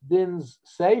Beth Din's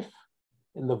safe,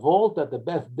 in the vault at the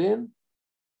Beth Din,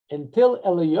 until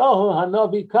Eliyahu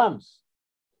Hanavi comes.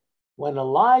 When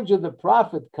Elijah the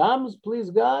prophet comes,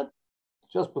 please God,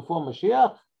 just before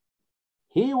Mashiach,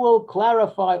 he will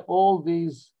clarify all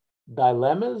these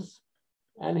dilemmas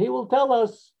and he will tell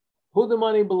us who the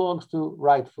money belongs to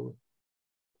rightfully.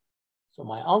 So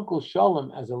my uncle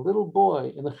Sholem, as a little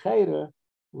boy in the Cheder,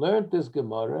 learned this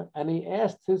Gemara and he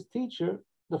asked his teacher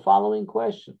the following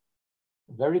question.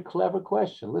 A very clever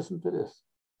question. Listen to this.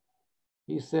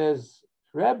 He says,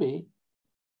 Rabbi,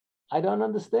 I don't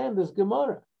understand this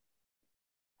Gemara.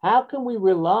 How can we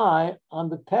rely on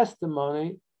the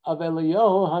testimony of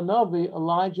Eliyahu Hanavi,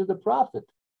 Elijah the prophet?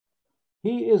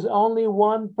 He is only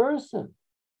one person,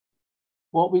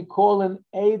 what we call an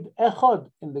Eid Echad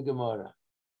in the Gemara,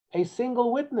 a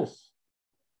single witness.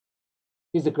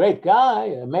 He's a great guy,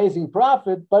 an amazing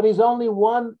prophet, but he's only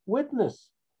one witness.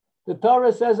 The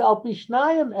Torah says, Al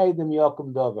Pishnayim Eidim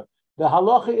Yokum Dover. The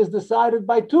halacha is decided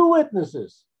by two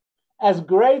witnesses. As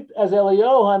great as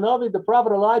Eliyahu Hanavi, the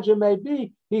prophet Elijah, may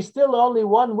be, he's still only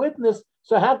one witness.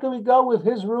 So how can we go with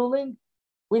his ruling?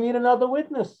 We need another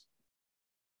witness.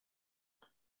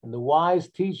 And the wise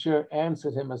teacher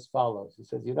answered him as follows. He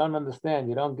says, you don't understand,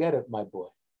 you don't get it, my boy.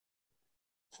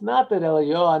 It's not that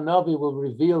Eliyahu Hanavi will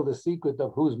reveal the secret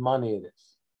of whose money it is.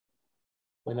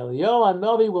 When Eliyahu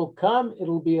Hanavi will come,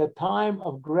 it'll be a time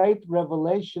of great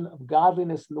revelation of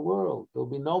godliness in the world. There'll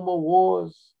be no more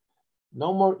wars,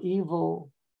 no more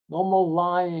evil, no more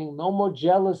lying, no more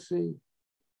jealousy.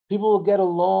 People will get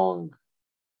along.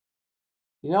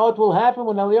 You know what will happen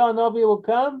when Eliyahu Hanavi will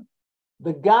come?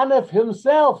 The Ganef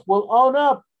himself will own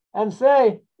up and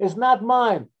say, it's not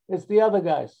mine, it's the other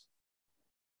guy's.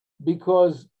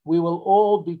 Because we will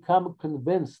all become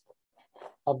convinced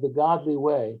of the godly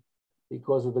way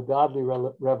because of the godly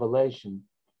revelation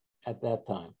at that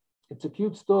time. It's a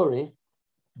cute story,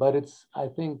 but it's, I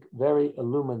think, very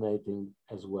illuminating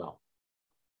as well.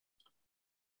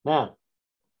 Now,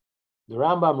 the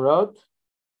Rambam wrote,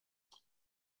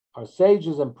 our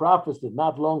sages and prophets did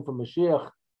not long for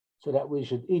Mashiach so that we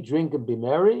should eat, drink, and be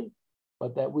merry,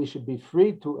 but that we should be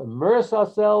free to immerse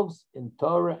ourselves in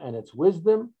Torah and its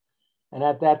wisdom. And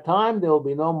at that time, there will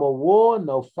be no more war,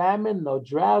 no famine, no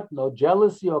drought, no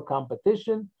jealousy or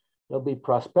competition. There'll be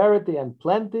prosperity and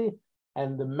plenty.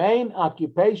 And the main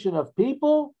occupation of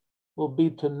people will be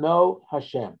to know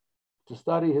Hashem, to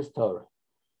study his Torah.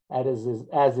 As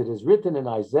it is written in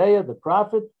Isaiah, the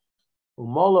prophet,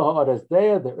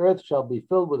 the earth shall be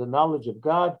filled with the knowledge of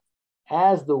God.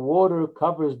 As the water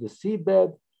covers the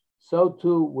seabed, so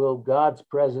too will God's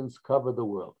presence cover the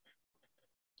world.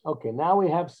 Okay, now we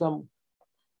have something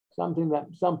that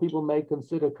some people may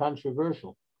consider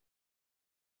controversial.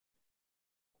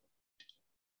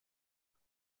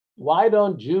 Why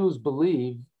don't Jews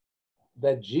believe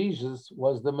that Jesus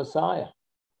was the Messiah,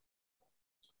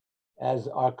 as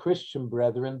our Christian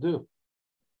brethren do?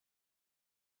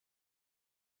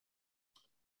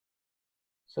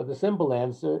 So the simple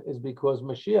answer is because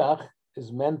Mashiach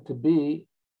is meant to be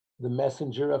the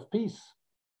messenger of peace,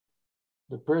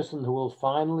 the person who will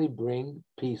finally bring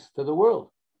peace to the world.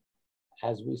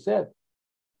 As we said,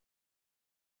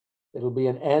 it'll be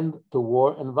an end to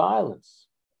war and violence.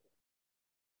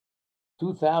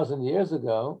 2,000 years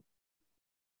ago,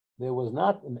 there was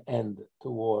not an end to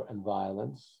war and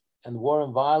violence, and war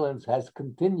and violence has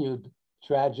continued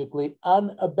tragically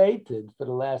unabated for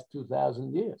the last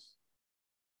 2,000 years.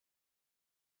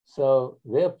 So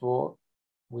therefore,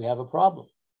 we have a problem.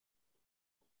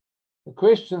 The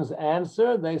Christians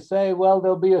answer, they say, well,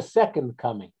 there'll be a second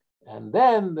coming, and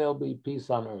then there'll be peace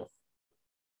on earth.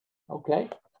 Okay,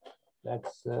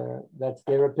 that's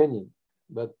their opinion,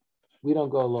 but we don't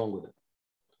go along with it.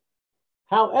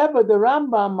 However, the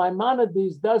Rambam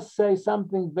Maimonides does say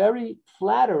something very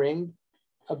flattering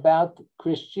about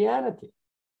Christianity.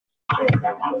 I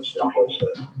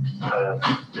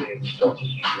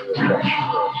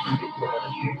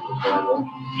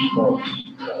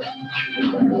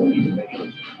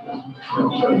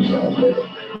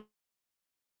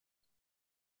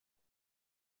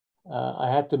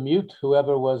had to mute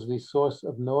whoever was the source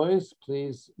of noise.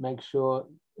 Please make sure,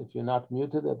 if you're not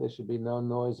muted, that there should be no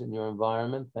noise in your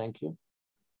environment. Thank you.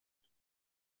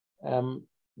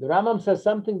 The Rambam says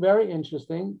something very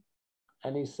interesting,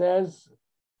 and he says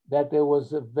that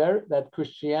that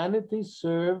Christianity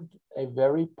served a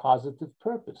very positive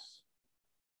purpose.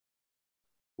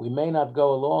 We may not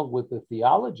go along with the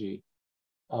theology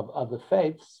of other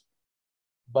faiths,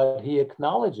 but he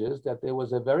acknowledges that there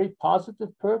was a very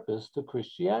positive purpose to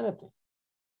Christianity,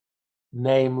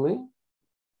 namely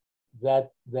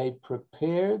that they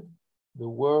prepared the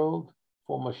world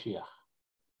for Mashiach.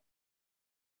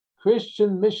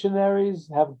 Christian missionaries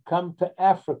have come to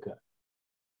Africa,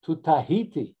 to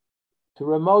Tahiti, to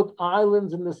remote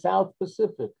islands in the South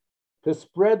Pacific, to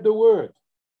spread the word.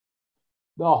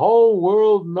 The whole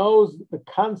world knows the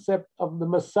concept of the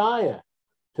Messiah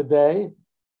today,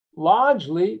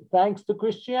 largely thanks to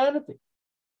Christianity.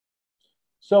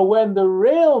 So when the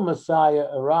real Messiah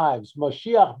arrives,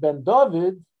 Mashiach ben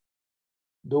David,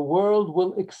 the world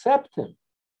will accept him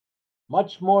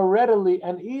much more readily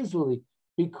and easily,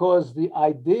 because the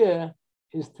idea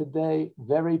is today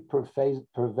very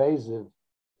pervasive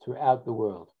throughout the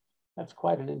world. That's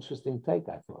quite an interesting take,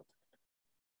 I thought.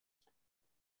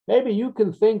 Maybe you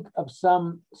can think of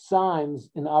some signs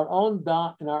in our own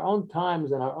times,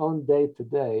 in our own day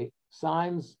today,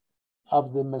 signs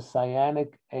of the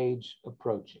Messianic age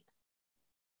approaching.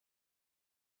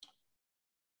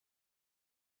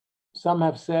 Some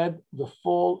have said the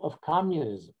fall of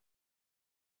communism.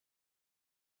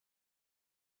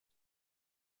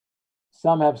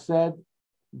 Some have said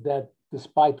that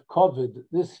despite COVID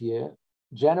this year,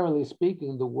 generally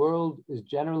speaking, the world is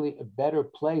generally a better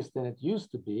place than it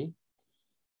used to be.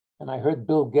 And I heard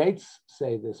Bill Gates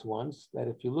say this once, that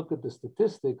if you look at the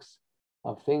statistics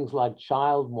of things like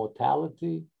child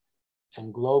mortality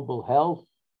and global health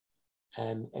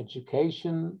and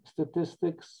education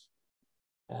statistics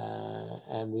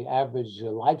and the average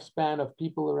lifespan of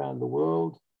people around the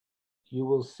world, you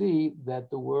will see that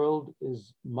the world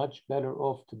is much better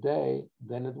off today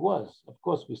than it was. Of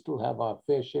course, we still have our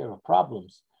fair share of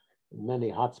problems in many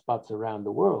hotspots around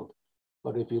the world.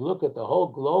 But if you look at the whole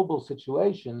global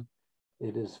situation,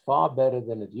 it is far better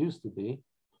than it used to be.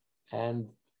 And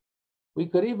we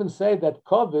could even say that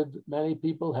COVID, many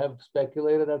people have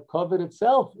speculated that COVID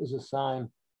itself is a sign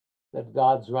that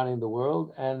God's running the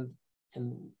world. And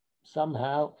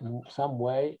somehow, in some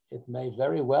way, it may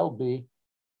very well be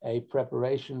a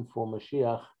preparation for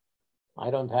Mashiach.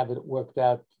 I don't have it worked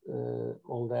out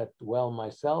all that well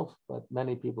myself, but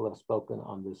many people have spoken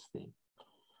on this theme.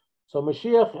 So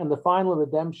Mashiach and the final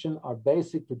redemption are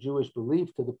basic to Jewish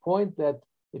belief, to the point that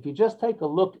if you just take a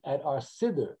look at our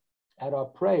Siddur, at our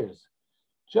prayers,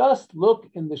 just look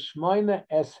in the Shmoyne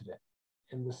Esrei,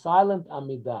 in the silent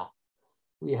Amidah,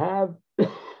 we have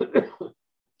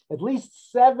at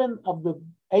least 7 of the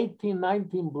 18,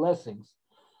 19 blessings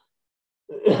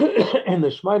in the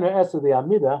Shmoyne Esrei, the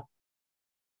Amidah,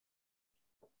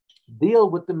 deal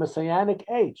with the Messianic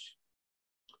age.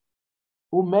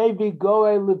 Who may be goe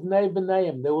livnei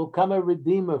b'neim. There will come a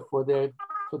redeemer for the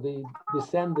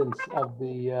descendants of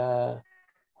the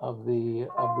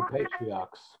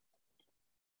patriarchs.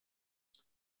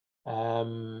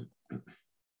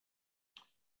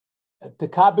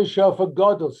 Tekabe shofar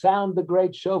godel, sound the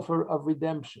great shofar of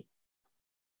redemption.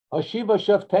 Hashiva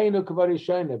shofteinu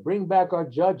kvarishene, bring back our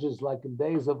judges like in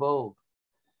days of old.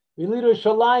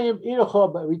 Shalayim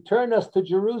ircha, return us to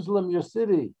Jerusalem, your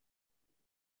city.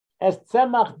 As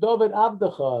Tzemach David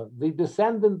Avdecha, the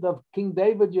descendant of King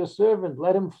David, your servant,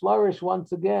 let him flourish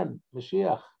once again,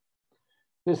 Mashiach.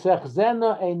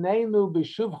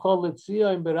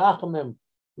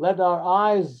 Let our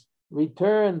eyes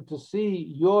return to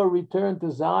see your return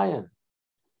to Zion.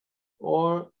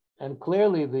 And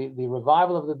clearly the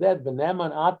revival of the dead,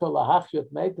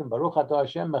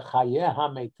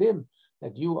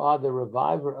 that you are the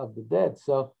reviver of the dead.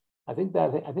 So I think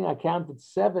I counted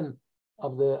 7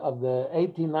 of the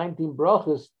 18, 19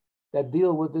 brachas that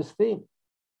deal with this theme.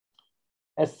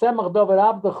 As Tzemach David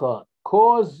Abdecha,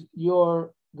 cause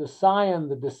the scion,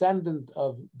 the descendant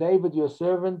of David, your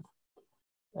servant,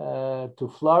 to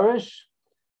flourish.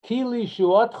 Kili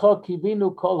shuatcha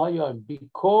kivinu kol hayom,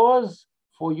 because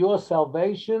for your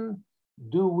salvation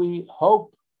do we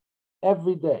hope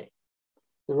every day.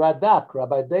 The Radak,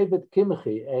 Rabbi David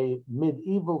Kimchi, a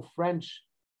medieval French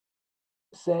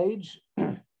sage,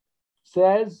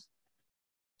 says,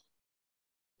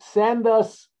 send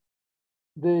us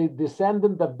the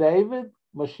descendant of David,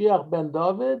 Mashiach ben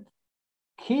David,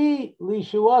 ki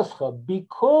lishuascha,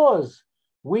 because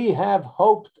we have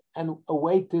hoped and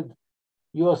awaited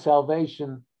your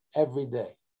salvation every day.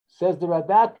 Says the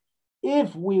Radak,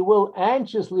 if we will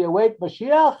anxiously await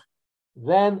Mashiach,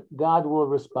 then God will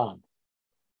respond.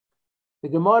 The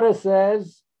Gemara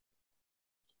says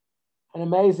an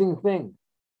amazing thing.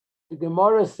 The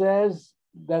Gemara says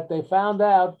that they found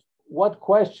out what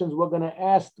questions we're going to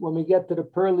ask when we get to the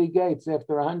pearly gates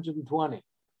after 120.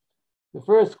 The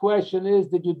first question is,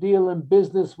 did you deal in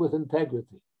business with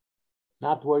integrity?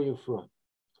 Not where you're from.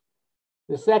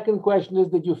 The second question is,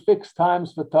 did you fix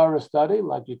times for Torah study,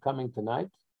 like you're coming tonight?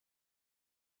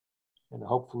 And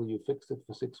hopefully you fixed it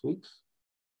for 6 weeks.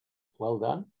 Well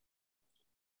done.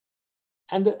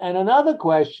 And another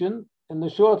question in the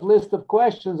short list of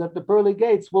questions at the pearly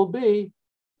gates will be,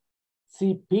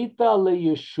 Tzipita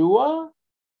le-Yeshua?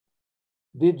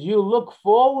 Did you look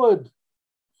forward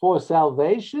for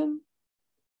salvation?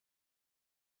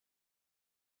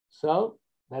 So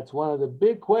that's one of the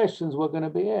big questions we're going to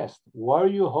be asked. Were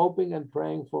you hoping and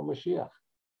praying for Mashiach?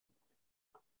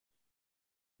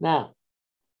 Now,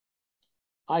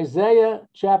 Isaiah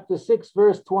chapter 6,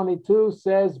 verse 22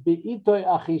 says, Be'itoy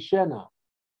achishena.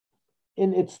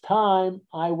 In its time,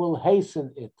 I will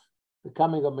hasten it, the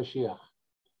coming of Mashiach.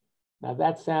 Now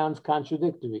that sounds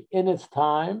contradictory. In its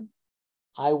time,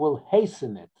 I will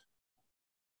hasten it.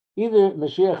 Either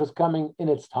Mashiach is coming in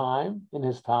its time, in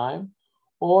his time,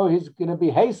 or he's going to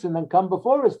be hastened and come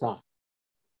before his time.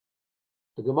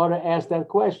 The Gemara asked that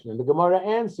question, and the Gemara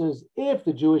answers, if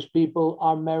the Jewish people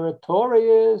are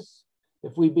meritorious,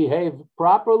 if we behave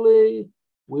properly,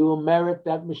 we will merit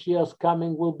that Mashiach's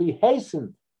coming will be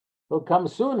hastened. He'll come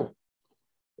sooner.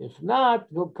 If not,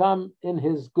 he'll come in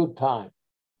his good time.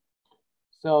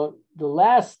 So the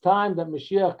last time that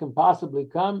Mashiach can possibly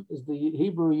come is the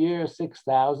Hebrew year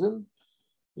 6000,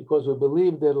 because we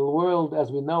believe that the world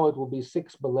as we know it will be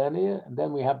 6 millennia, and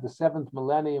then we have the 7th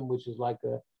millennium, which is like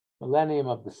a millennium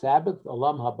of the Sabbath,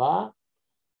 Olam Haba.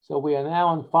 So we are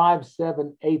now in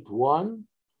 5781.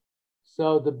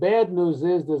 So the bad news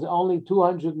is there's only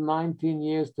 219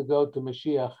 years to go to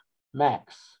Mashiach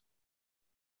max.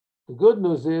 The good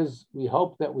news is we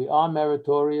hope that we are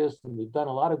meritorious and we've done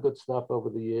a lot of good stuff over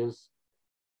the years.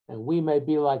 And we may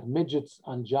be like midgets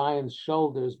on giants'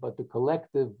 shoulders, but the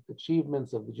collective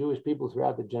achievements of the Jewish people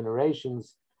throughout the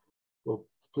generations will,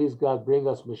 please God, bring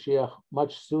us Mashiach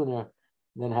much sooner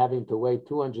than having to wait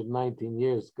 219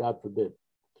 years, God forbid.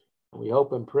 And we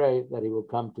hope and pray that he will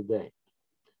come today.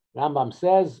 Rambam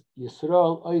says,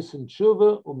 Yisrael oisen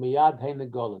tshuva umiyad hein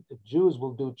negolen. If Jews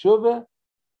will do tshuva,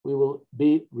 we will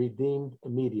be redeemed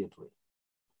immediately.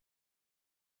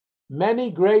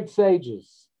 Many great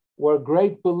sages were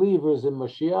great believers in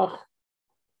Mashiach.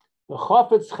 The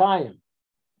Chofetz Chaim,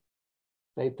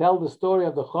 they tell the story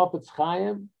of the Chofetz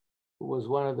Chaim, who was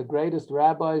one of the greatest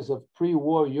rabbis of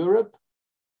pre-war Europe.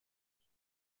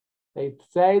 They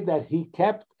say that he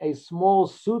kept a small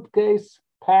suitcase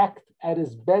packed at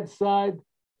his bedside,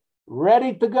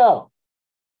 ready to go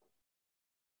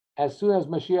as soon as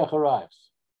Mashiach arrives.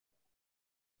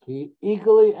 He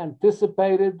eagerly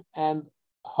anticipated and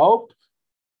hoped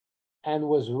and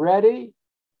was ready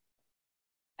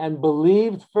and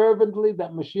believed fervently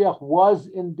that Mashiach was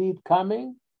indeed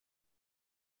coming.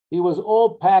 He was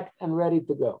all packed and ready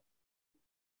to go.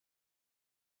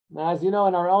 Now, as you know,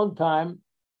 in our own time,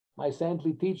 my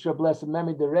saintly teacher, Blessed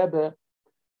Memory, the Rebbe,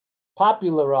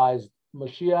 popularized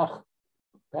Mashiach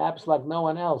perhaps like no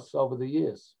one else over the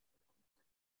years.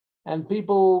 And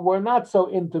people were not so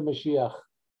into Mashiach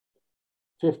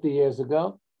 50 years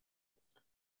ago.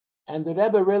 And the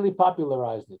Rebbe really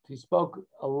popularized it. He spoke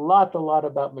a lot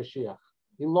about Mashiach.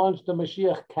 He launched the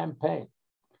Mashiach campaign.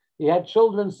 He had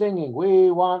children singing,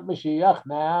 we want Mashiach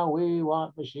now, we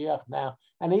want Mashiach now.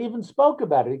 And he even spoke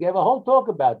about it. He gave a whole talk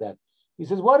about that. He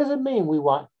says, what does it mean we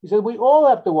want? He said, we all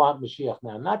have to want Mashiach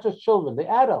now, not just children, the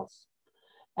adults.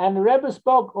 And the Rebbe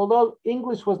spoke, although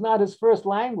English was not his first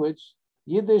language,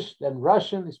 Yiddish, then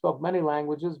Russian, he spoke many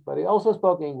languages, but he also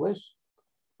spoke English.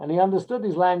 And he understood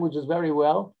these languages very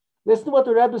well. Listen to what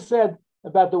the Rebbe said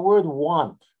about the word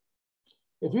want.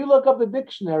 If you look up the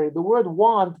dictionary, the word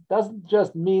want doesn't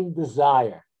just mean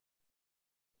desire.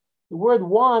 The word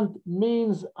want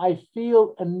means I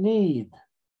feel a need.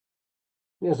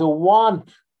 There's a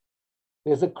want,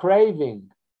 there's a craving,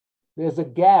 there's a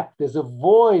gap, there's a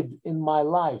void in my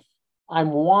life. I'm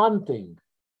wanting,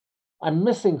 I'm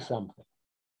missing something.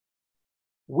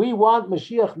 We want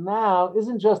Mashiach now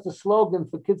isn't just a slogan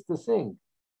for kids to sing.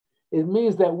 It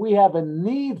means that we have a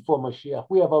need for Mashiach.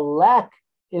 We have a lack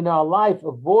in our life,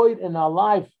 a void in our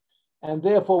life, and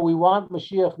therefore we want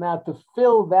Mashiach now to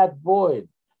fill that void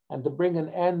and to bring an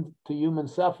end to human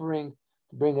suffering,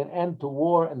 to bring an end to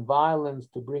war and violence,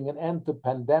 to bring an end to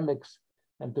pandemics,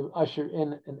 and to usher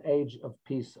in an age of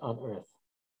peace on earth.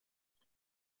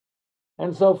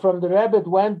 And so from the Rebbe it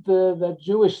went that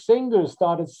Jewish singers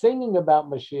started singing about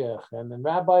Mashiach, and then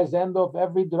rabbis end off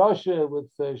every drosha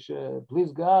with,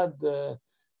 please God,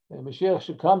 Mashiach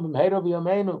should come, B'mheira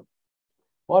v'yameinu,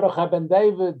 Baruch ben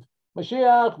David,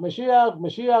 Mashiach, Mashiach,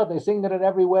 Mashiach, they sing it at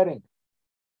every wedding.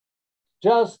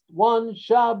 Just one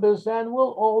Shabbos and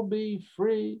we'll all be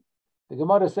free. The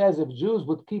Gemara says if Jews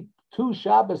would keep 2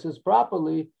 Shabbos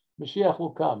properly, Mashiach will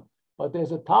come. But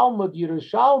there's a Talmud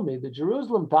Yerushalmi, the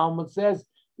Jerusalem Talmud says,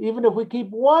 even if we keep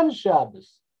 1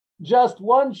 Shabbos, just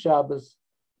 1 Shabbos,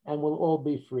 and we'll all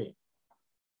be free.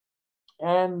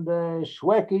 And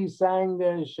Shweki sang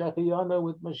Shechiyana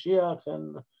with Mashiach,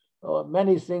 and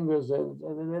many singers.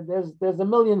 There's a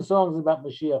million songs about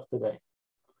Mashiach today.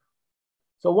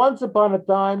 So once upon a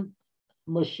time,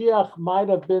 Mashiach might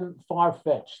have been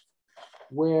far-fetched,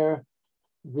 where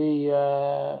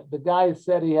the guy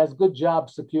said he has good job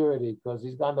security because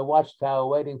he's on the watchtower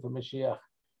waiting for Mashiach.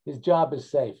 His job is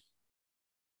safe.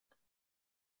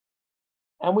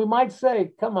 And we might say,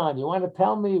 come on, you want to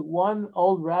tell me one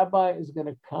old rabbi is going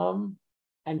to come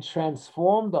and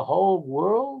transform the whole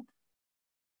world?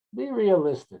 Be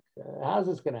realistic. How's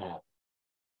this going to happen?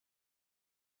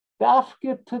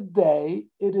 Dafka today,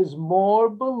 it is more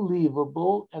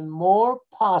believable and more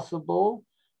possible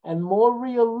and more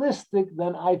realistic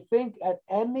than I think at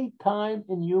any time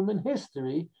in human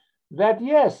history that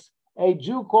yes, a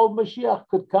Jew called Mashiach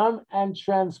could come and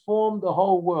transform the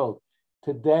whole world.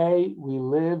 Today, we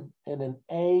live in an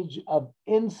age of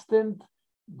instant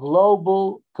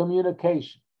global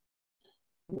communication.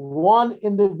 One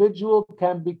individual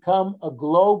can become a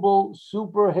global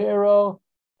superhero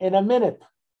in a minute.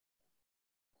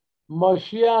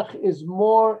 Mashiach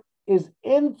is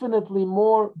infinitely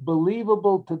more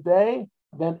believable today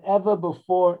than ever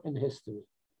before in history.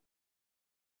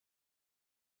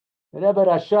 Rebbe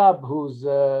Rashab, who's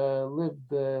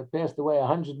passed away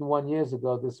 101 years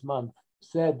ago this month,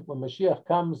 said when Mashiach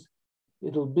comes,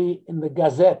 it'll be in the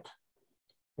Gazette,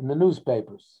 in the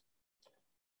newspapers.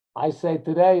 I say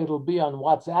today it'll be on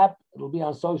WhatsApp, it'll be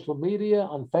on social media,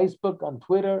 on Facebook, on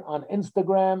Twitter, on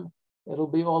Instagram, it'll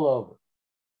be all over.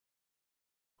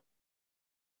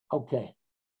 Okay.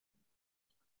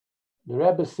 The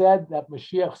Rebbe said that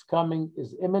Mashiach's coming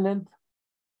is imminent.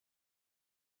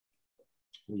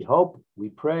 We hope, we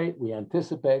pray, we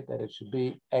anticipate that it should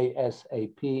be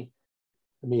ASAP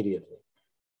immediately.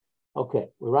 Okay,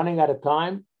 we're running out of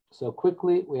time, so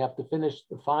quickly we have to finish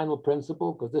the final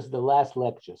principle because this is the last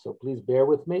lecture, so please bear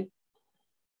with me.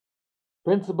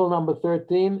 Principle number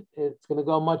 13, it's going to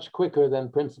go much quicker than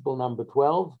principle number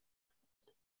 12.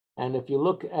 And if you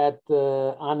look at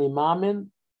Ani Mamin,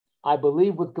 I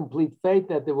believe with complete faith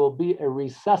that there will be a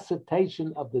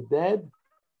resuscitation of the dead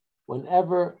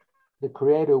whenever the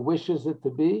Creator wishes it to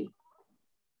be.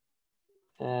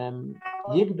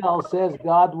 Yigdal says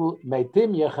God will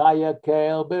Meitim Yechaya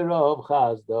Kel Berov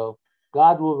Chazdo.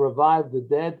 God will revive the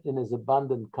dead in His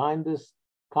abundant kindness.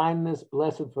 Kindness,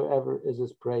 blessed forever is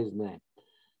His praised name.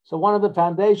 So one of the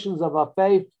foundations of our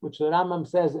faith, which the Rambam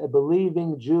says a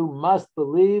believing Jew must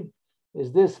believe,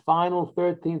 is this final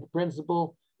 13th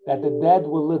principle that the dead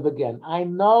will live again. I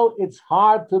know it's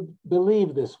hard to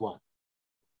believe this one.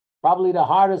 Probably the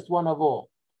hardest one of all.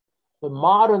 The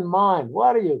modern mind.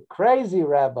 What are you, crazy,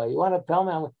 Rabbi? You want to tell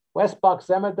me on West Park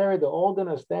Cemetery they're all going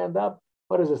to stand up?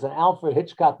 What is this, an Alfred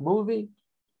Hitchcock movie?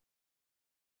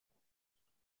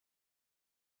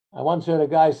 I once heard a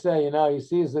guy say, he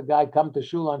sees a guy come to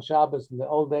shul on Shabbos in the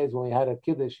old days when we had a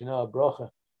kiddush, a brocha.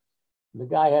 The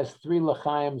guy has 3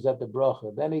 l'chaims at the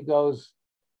brocha. Then he goes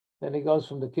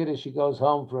from the kiddush, he goes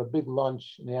home for a big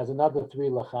lunch, and he has another 3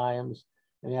 l'chaims,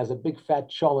 and he has a big fat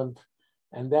cholent,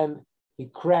 and then he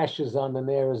crashes on the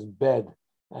nearest bed,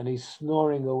 and he's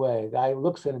snoring away. The guy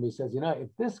looks at him, he says, if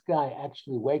this guy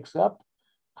actually wakes up,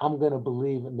 I'm going to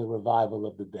believe in the revival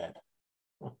of the dead.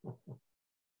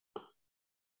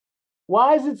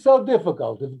 Why is it so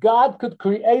difficult? If God could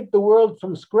create the world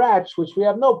from scratch, which we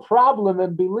have no problem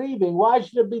in believing, why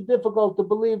should it be difficult to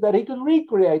believe that He could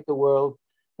recreate the world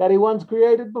that He once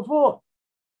created before?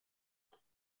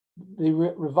 The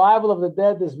revival of the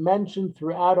dead is mentioned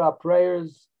throughout our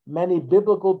prayers, many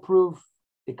biblical proof,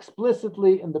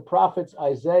 explicitly in the prophets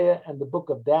Isaiah and the book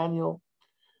of Daniel.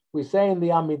 We say in the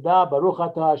Amidah, Baruch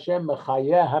atah Hashem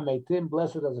mechayeh hametim,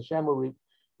 blessed is Hashem who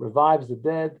revives the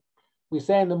dead. We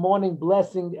say in the morning,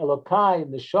 blessing Elokai,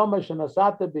 neshama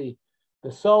shenasata bi,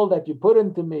 the soul that you put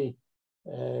into me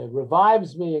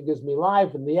revives me and gives me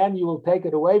life. In the end, you will take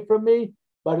it away from me,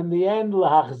 but in the end,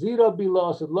 lahachziro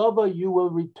bilo asedlova, you will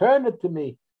return it to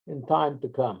me in time to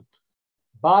come.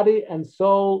 Body and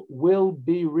soul will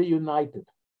be reunited.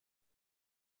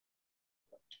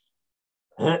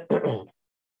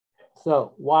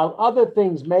 So while other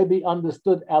things may be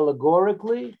understood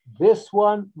allegorically, this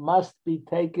one must be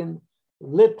taken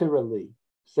literally,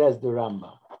 says the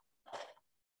Rambam.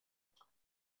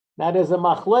 Now there's a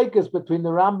machlokes between the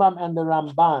Rambam and the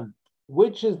Ramban.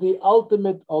 Which is the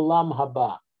ultimate olam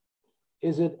haba?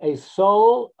 Is it a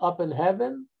soul up in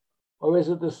heaven, or is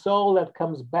it the soul that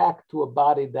comes back to a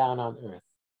body down on earth?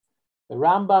 The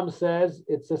Rambam says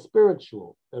it's a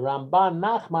spiritual. The Ramban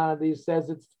Nachmanides says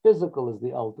it's physical is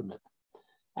the ultimate.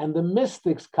 And the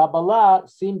mystics, Kabbalah,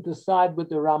 seem to side with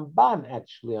the Ramban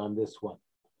actually on this one.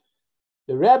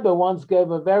 The Rebbe once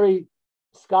gave a very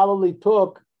scholarly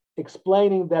talk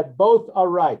explaining that both are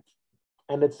right.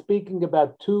 And it's speaking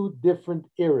about two different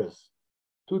eras,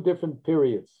 two different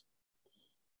periods.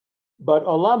 But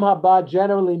Olam Haba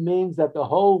generally means that the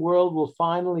whole world will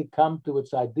finally come to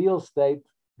its ideal state.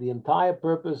 The entire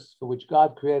purpose for which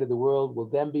God created the world will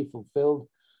then be fulfilled.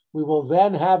 We will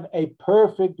then have a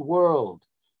perfect world,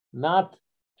 not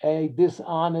a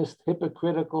dishonest,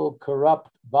 hypocritical, corrupt,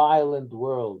 violent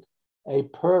world. A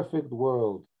perfect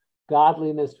world,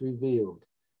 godliness revealed.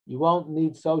 You won't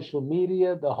need social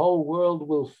media. The whole world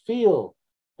will feel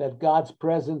that God's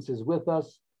presence is with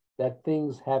us, that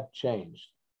things have changed.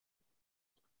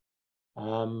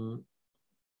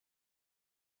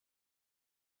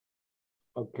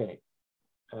 Okay.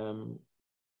 I'm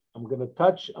going to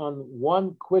touch on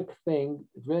one quick thing.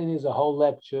 It really needs a whole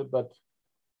lecture, but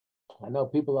I know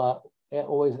people are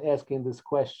always asking this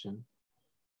question,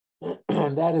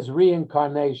 and that is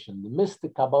reincarnation. The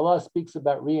mystic Kabbalah speaks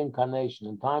about reincarnation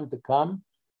in time to come.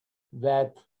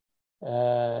 That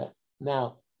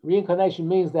now reincarnation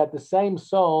means that the same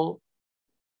soul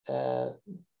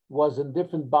was in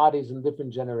different bodies in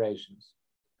different generations.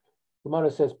 The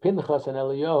Gemara says Pinchas and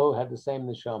Eliyahu had the same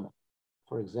neshama,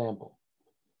 for example.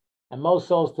 And most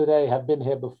souls today have been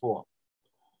here before.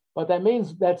 But that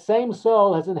means that same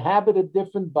soul has inhabited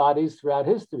different bodies throughout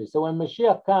history. So when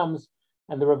Mashiach comes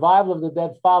and the revival of the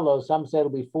dead follows, some say it'll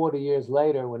be 40 years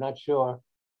later, we're not sure,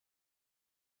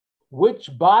 which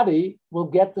body will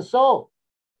get the soul?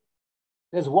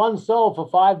 There's one soul for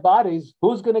 5 bodies.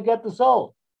 Who's going to get the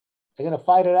soul? They're going to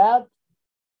fight it out?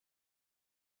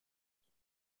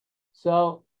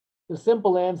 So the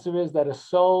simple answer is that a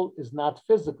soul is not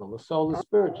physical. A soul is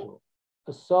spiritual.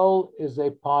 A soul is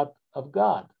a part of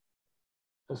God.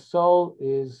 A soul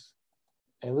is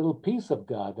a little piece of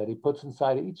God that he puts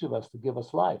inside of each of us to give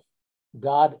us life.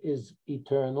 God is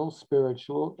eternal,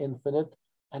 spiritual, infinite,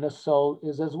 and a soul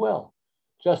is as well.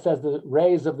 Just as the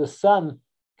rays of the sun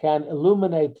can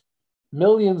illuminate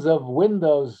millions of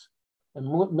windows and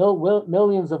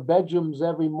millions of bedrooms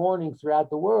every morning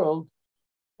throughout the world,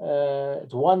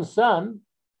 it's one sun,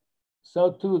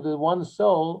 so too the one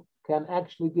soul can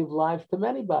actually give life to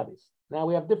many bodies. Now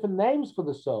we have different names for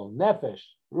the soul: nefesh,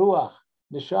 ruach,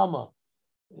 neshama.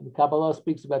 And the Kabbalah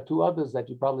speaks about 2 others that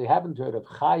you probably haven't heard of,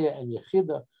 chaya and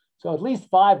yechida. So at least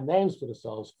 5 names for the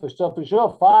souls. For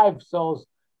sure, 5 souls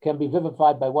can be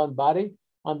vivified by one body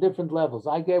on different levels.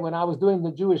 When I was doing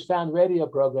the Jewish Sound radio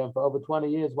program for over 20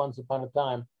 years, once upon a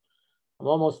time, I'm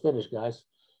almost finished, guys.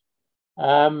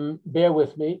 Bear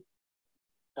with me.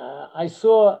 I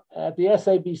saw at the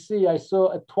SABC, I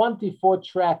saw a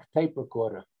 24-track tape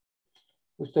recorder,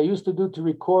 which they used to do to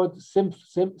record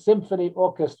symphony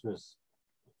orchestras.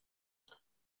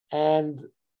 And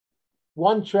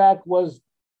one track was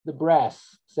the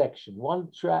brass section.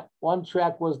 One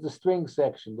track was the string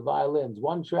section, the violins.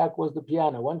 One track was the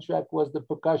piano. One track was the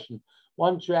percussion.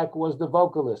 One track was the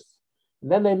vocalists. And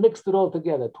then they mixed it all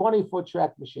together,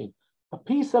 24-track machine. A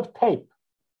piece of tape,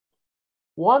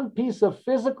 one piece of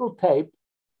physical tape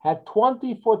had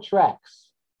 24 tracks.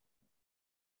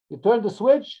 You turned the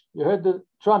switch, you heard the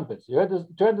trumpets. You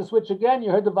turned the switch again,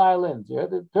 you heard the violins.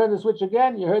 Turn the switch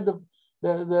again, you heard the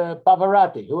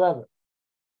Pavarotti, whoever.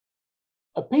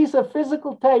 A piece of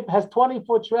physical tape has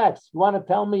 24 tracks. You want to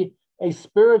tell me a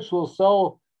spiritual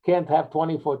soul can't have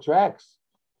 24 tracks?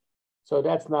 So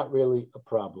that's not really a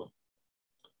problem.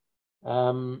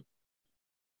 I'm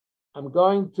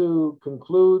going to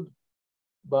conclude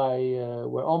by,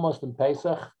 we're almost in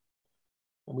Pesach,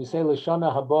 and we say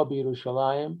L'shana haba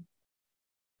b'Yerushalayim.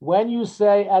 When you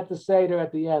say at the Seder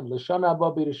at the end, L'shana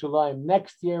haba b'Yerushalayim,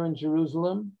 next year in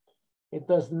Jerusalem, it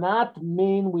does not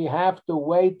mean we have to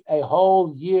wait a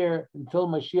whole year until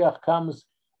Mashiach comes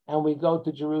and we go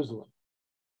to Jerusalem.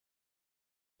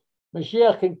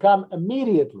 Mashiach can come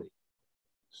immediately,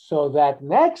 so that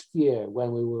next year,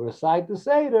 when we will recite the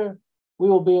Seder, we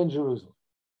will be in Jerusalem.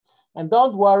 And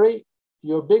don't worry,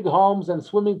 your big homes and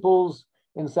swimming pools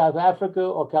in South Africa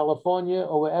or California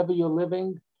or wherever you're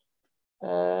living,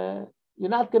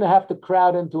 you're not going to have to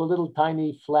crowd into a little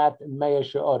tiny flat in Mea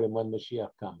She'orim when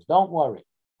Mashiach comes. Don't worry.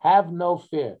 Have no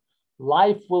fear.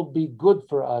 Life will be good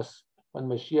for us when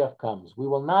Mashiach comes. We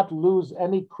will not lose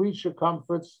any creature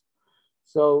comforts.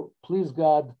 So please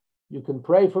God, you can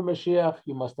pray for Mashiach.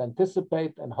 You must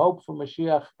anticipate and hope for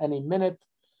Mashiach any minute.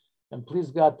 And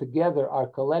please God, together, our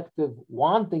collective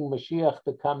wanting Mashiach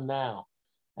to come now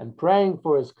and praying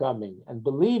for his coming and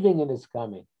believing in his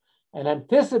coming and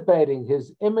anticipating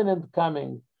his imminent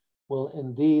coming will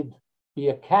indeed be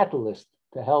a catalyst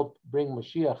to help bring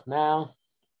Mashiach now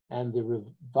and the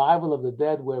revival of the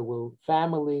dead, where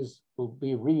families will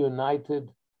be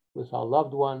reunited with our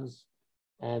loved ones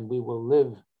and we will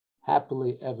live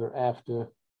happily ever after.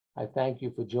 I thank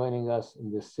you for joining us in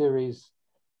this series,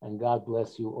 and God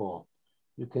bless you all.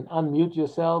 You can unmute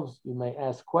yourselves. You may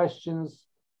ask questions.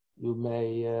 You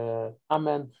may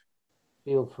comment.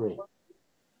 Feel free.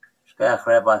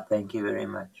 Rabbi, thank you very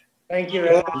much. Thank you,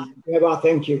 Rabbi. Rabbi,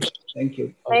 thank you. Thank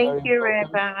you. Thank you,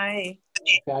 Rabbi.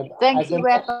 Thank you,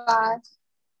 Rabbi.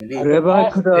 Rabbi,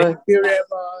 Thank you, Rabbi.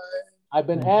 I've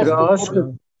been asked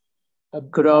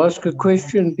could I ask a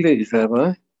question, please,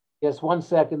 Rabbi? Yes, 1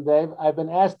 second, Dave. I've been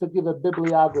asked to give a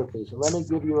bibliography. So let me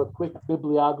give you a quick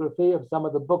bibliography of some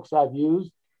of the books I've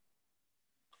used.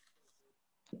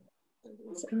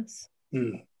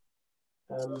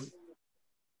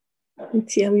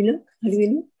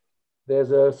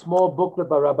 There's a small booklet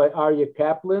by Rabbi Aryeh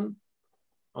Kaplan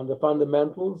on the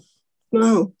fundamentals.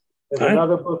 No. There's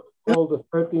another book called The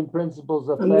 13 Principles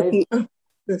of Faith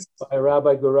by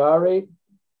Rabbi Gurari.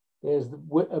 There's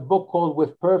a book called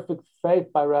With Perfect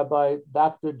Faith by Rabbi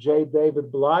Dr. J.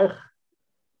 David Bleich.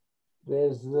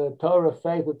 There's the Torah of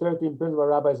Faith, the 13 Principles by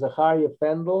Rabbi Zachariah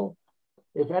Fendel.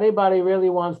 If anybody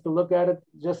really wants to look at it,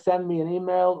 just send me an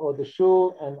email or the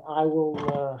shul, and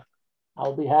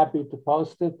I'll be happy to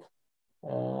post it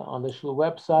on the shul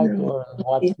website or on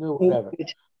What's New, whatever.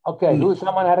 Okay,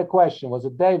 someone had a question. Was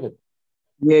it David?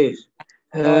 Yes.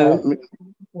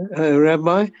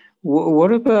 Rabbi,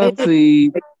 what about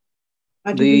the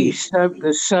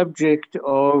subject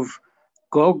of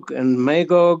Gog and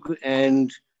Magog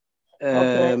and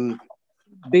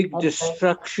big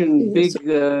destruction, big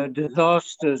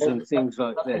disasters and things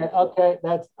like that? Okay,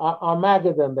 that's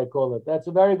Armageddon, they call it. That's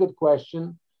a very good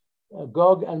question.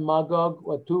 Gog and Magog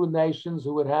were two nations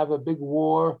who would have a big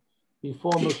war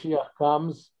before Mashiach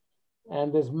comes.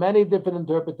 And there's many different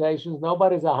interpretations.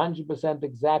 Nobody's 100%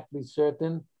 exactly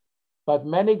certain, but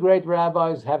many great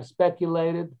rabbis have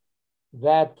speculated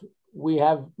that we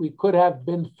could have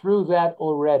been through that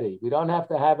already. We don't have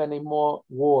to have any more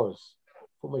wars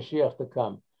for Mashiach to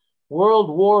come. World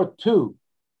War II,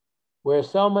 where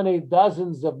so many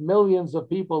dozens of millions of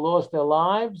people lost their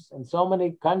lives and so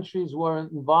many countries were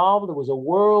involved, it was a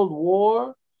world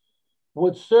war,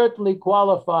 would certainly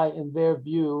qualify in their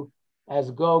view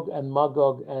as Gog and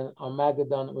Magog and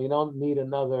Armageddon. We don't need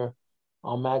another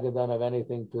Armageddon of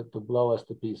anything to blow us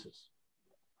to pieces.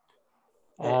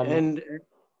 And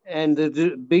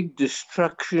the big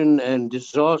destruction and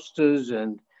disasters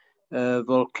and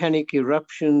volcanic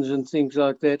eruptions and things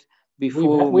like that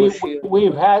before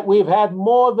we've had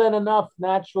more than enough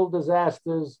natural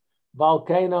disasters,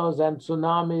 volcanoes and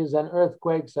tsunamis and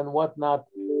earthquakes and whatnot.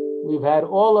 We've had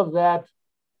all of that.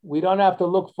 We don't have to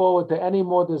look forward to any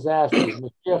more disasters.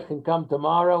 Mashiach can come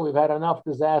tomorrow. We've had enough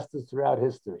disasters throughout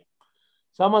history.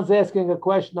 Someone's asking a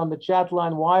question on the chat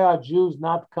line: why are Jews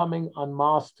not coming en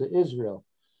masse to Israel?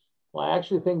 Well, I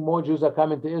actually think more Jews are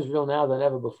coming to Israel now than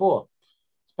ever before,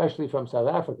 especially from South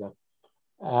Africa,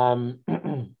 and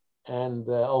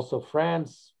also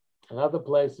France and other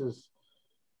places.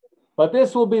 But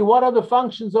this will be one of the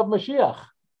functions of Mashiach.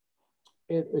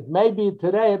 It may be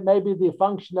today, it may be the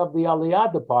function of the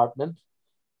Aliyah department,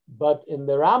 but in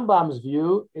the Rambam's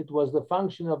view, it was the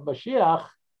function of Mashiach,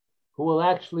 who will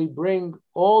actually bring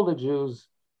all the Jews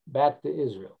back to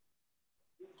Israel.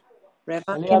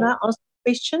 Rabbi, can I ask a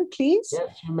question, please?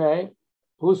 Yes, you may.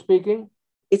 Who's speaking?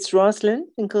 It's Rosalind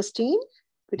Finkelstein.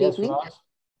 Good evening. Ross.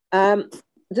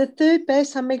 The third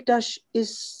Beis HaMikdash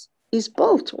is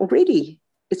built already.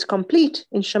 It's complete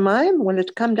in Shemayim. Will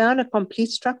it come down a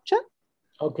complete structure?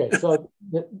 Okay, so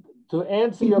to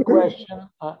answer your question,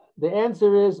 the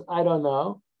answer is, I don't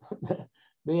know.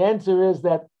 The answer is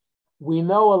that we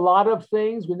know a lot of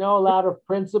things, we know a lot of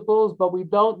principles, but we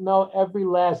don't know every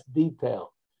last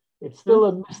detail. It's still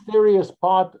a mysterious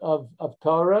part of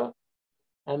Torah.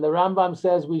 And the Rambam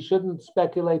says we shouldn't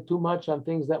speculate too much on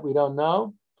things that we don't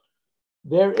know.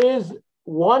 There is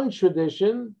one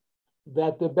tradition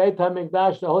that the Beit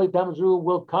HaMikdash, the Holy Temple Jerusalem,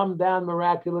 will come down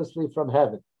miraculously from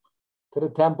heaven to the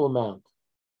Temple Mount.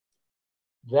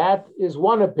 That is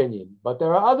one opinion, but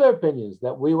there are other opinions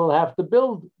that we will have to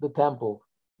build the temple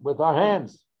with our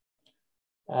hands.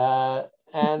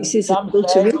 And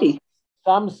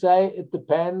some say it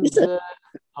depends,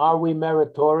 are we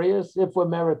meritorious? If we're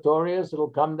meritorious, it'll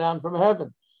come down from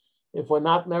heaven. If we're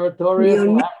not meritorious,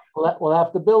 we'll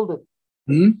have to build it.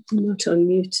 Not on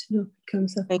mute. No, it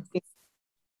comes up. Thank you.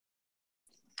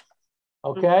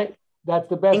 Okay, that's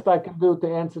the best I can do to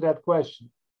answer that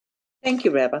question. Thank you,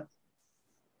 Rabbi.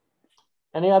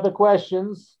 Any other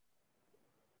questions?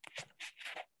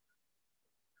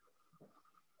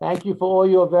 Thank you for all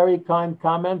your very kind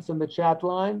comments in the chat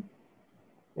line.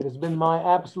 It has been my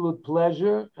absolute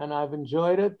pleasure, and I've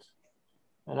enjoyed it.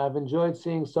 And I've enjoyed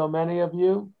seeing so many of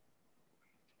you.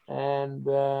 And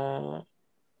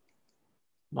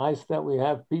nice that we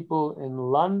have people in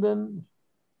London.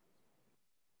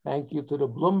 Thank you to the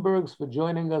Bloombergs for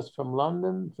joining us from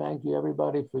London. Thank you,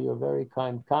 everybody, for your very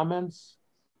kind comments.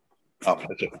 Oh,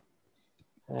 pleasure.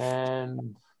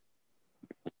 And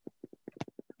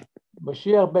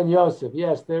Mashiach ben Yosef,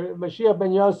 yes, Mashiach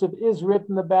ben Yosef is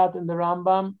written about in the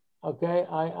Rambam. Okay,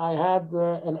 I had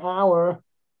an hour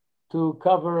to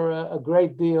cover a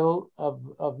great deal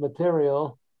of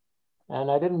material, and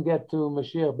I didn't get to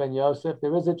Mashiach ben Yosef.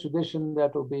 There is a tradition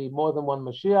that will be more than one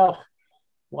Mashiach.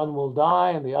 One will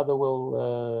die, and the other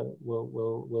will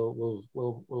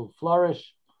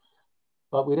flourish.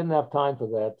 But we didn't have time for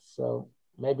that, so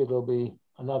maybe there'll be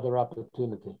another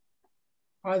opportunity.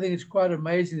 I think it's quite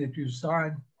amazing that you've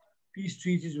signed peace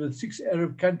treaties with 6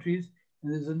 Arab countries,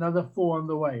 and there's another 4 on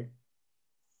the way.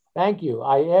 Thank you.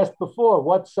 I asked before,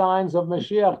 what signs of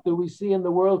Mashiach do we see in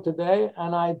the world today?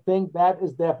 And I think that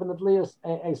is definitely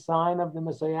a sign of the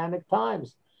Messianic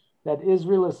times, that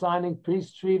Israel is signing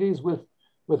peace treaties with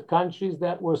countries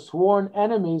that were sworn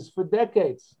enemies for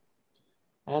decades.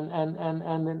 And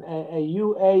a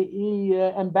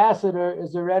UAE ambassador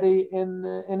is already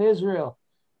in Israel.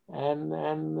 And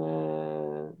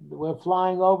we're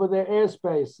flying over their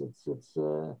airspace.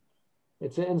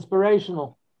 It's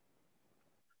inspirational.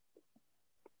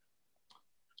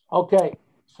 Okay,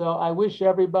 so I wish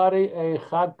everybody a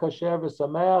Chag Kasher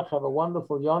v'Sameach. Have a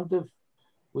wonderful Yontif.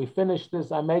 We finished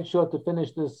this. I made sure to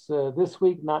finish this this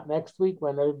week, not next week,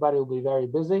 when everybody will be very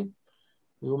busy.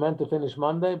 We were meant to finish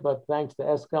Monday, but thanks to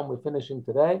ESCOM, we're finishing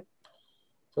today.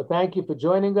 So thank you for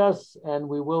joining us, and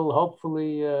we will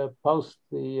hopefully post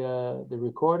the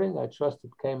recording. I trust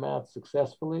it came out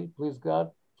successfully, please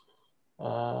God,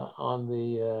 on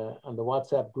the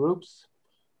WhatsApp groups.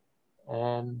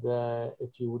 And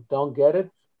if you don't get it,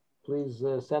 please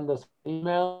send us an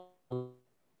email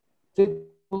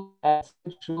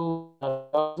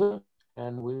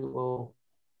and we will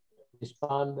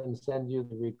respond and send you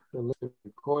the list of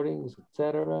recordings,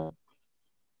 etc.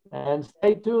 And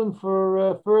stay tuned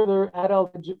for further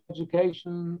adult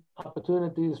education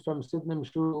opportunities from Sidnim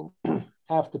Shul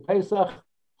after Pesach,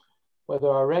 whether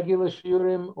our regular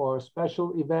shiurim or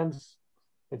special events.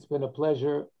 It's been a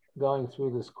pleasure going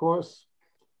through this course.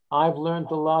 I've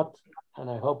learned a lot, and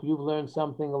I hope you've learned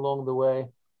something along the way.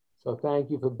 So thank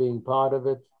you for being part of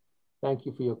it. Thank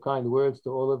you for your kind words to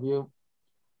all of you.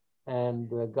 And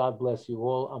God bless you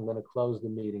all. I'm going to close the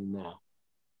meeting now.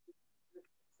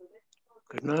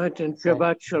 Good night and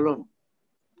Shabbat Shalom.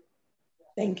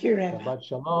 Thank you, Rabbi. Shabbat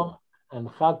Shalom and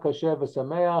Chag Kasher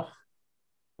v'Sameach.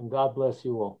 And God bless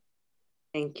you all.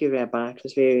 Thank you, Rabbi. It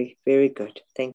was very, very good. Thank you.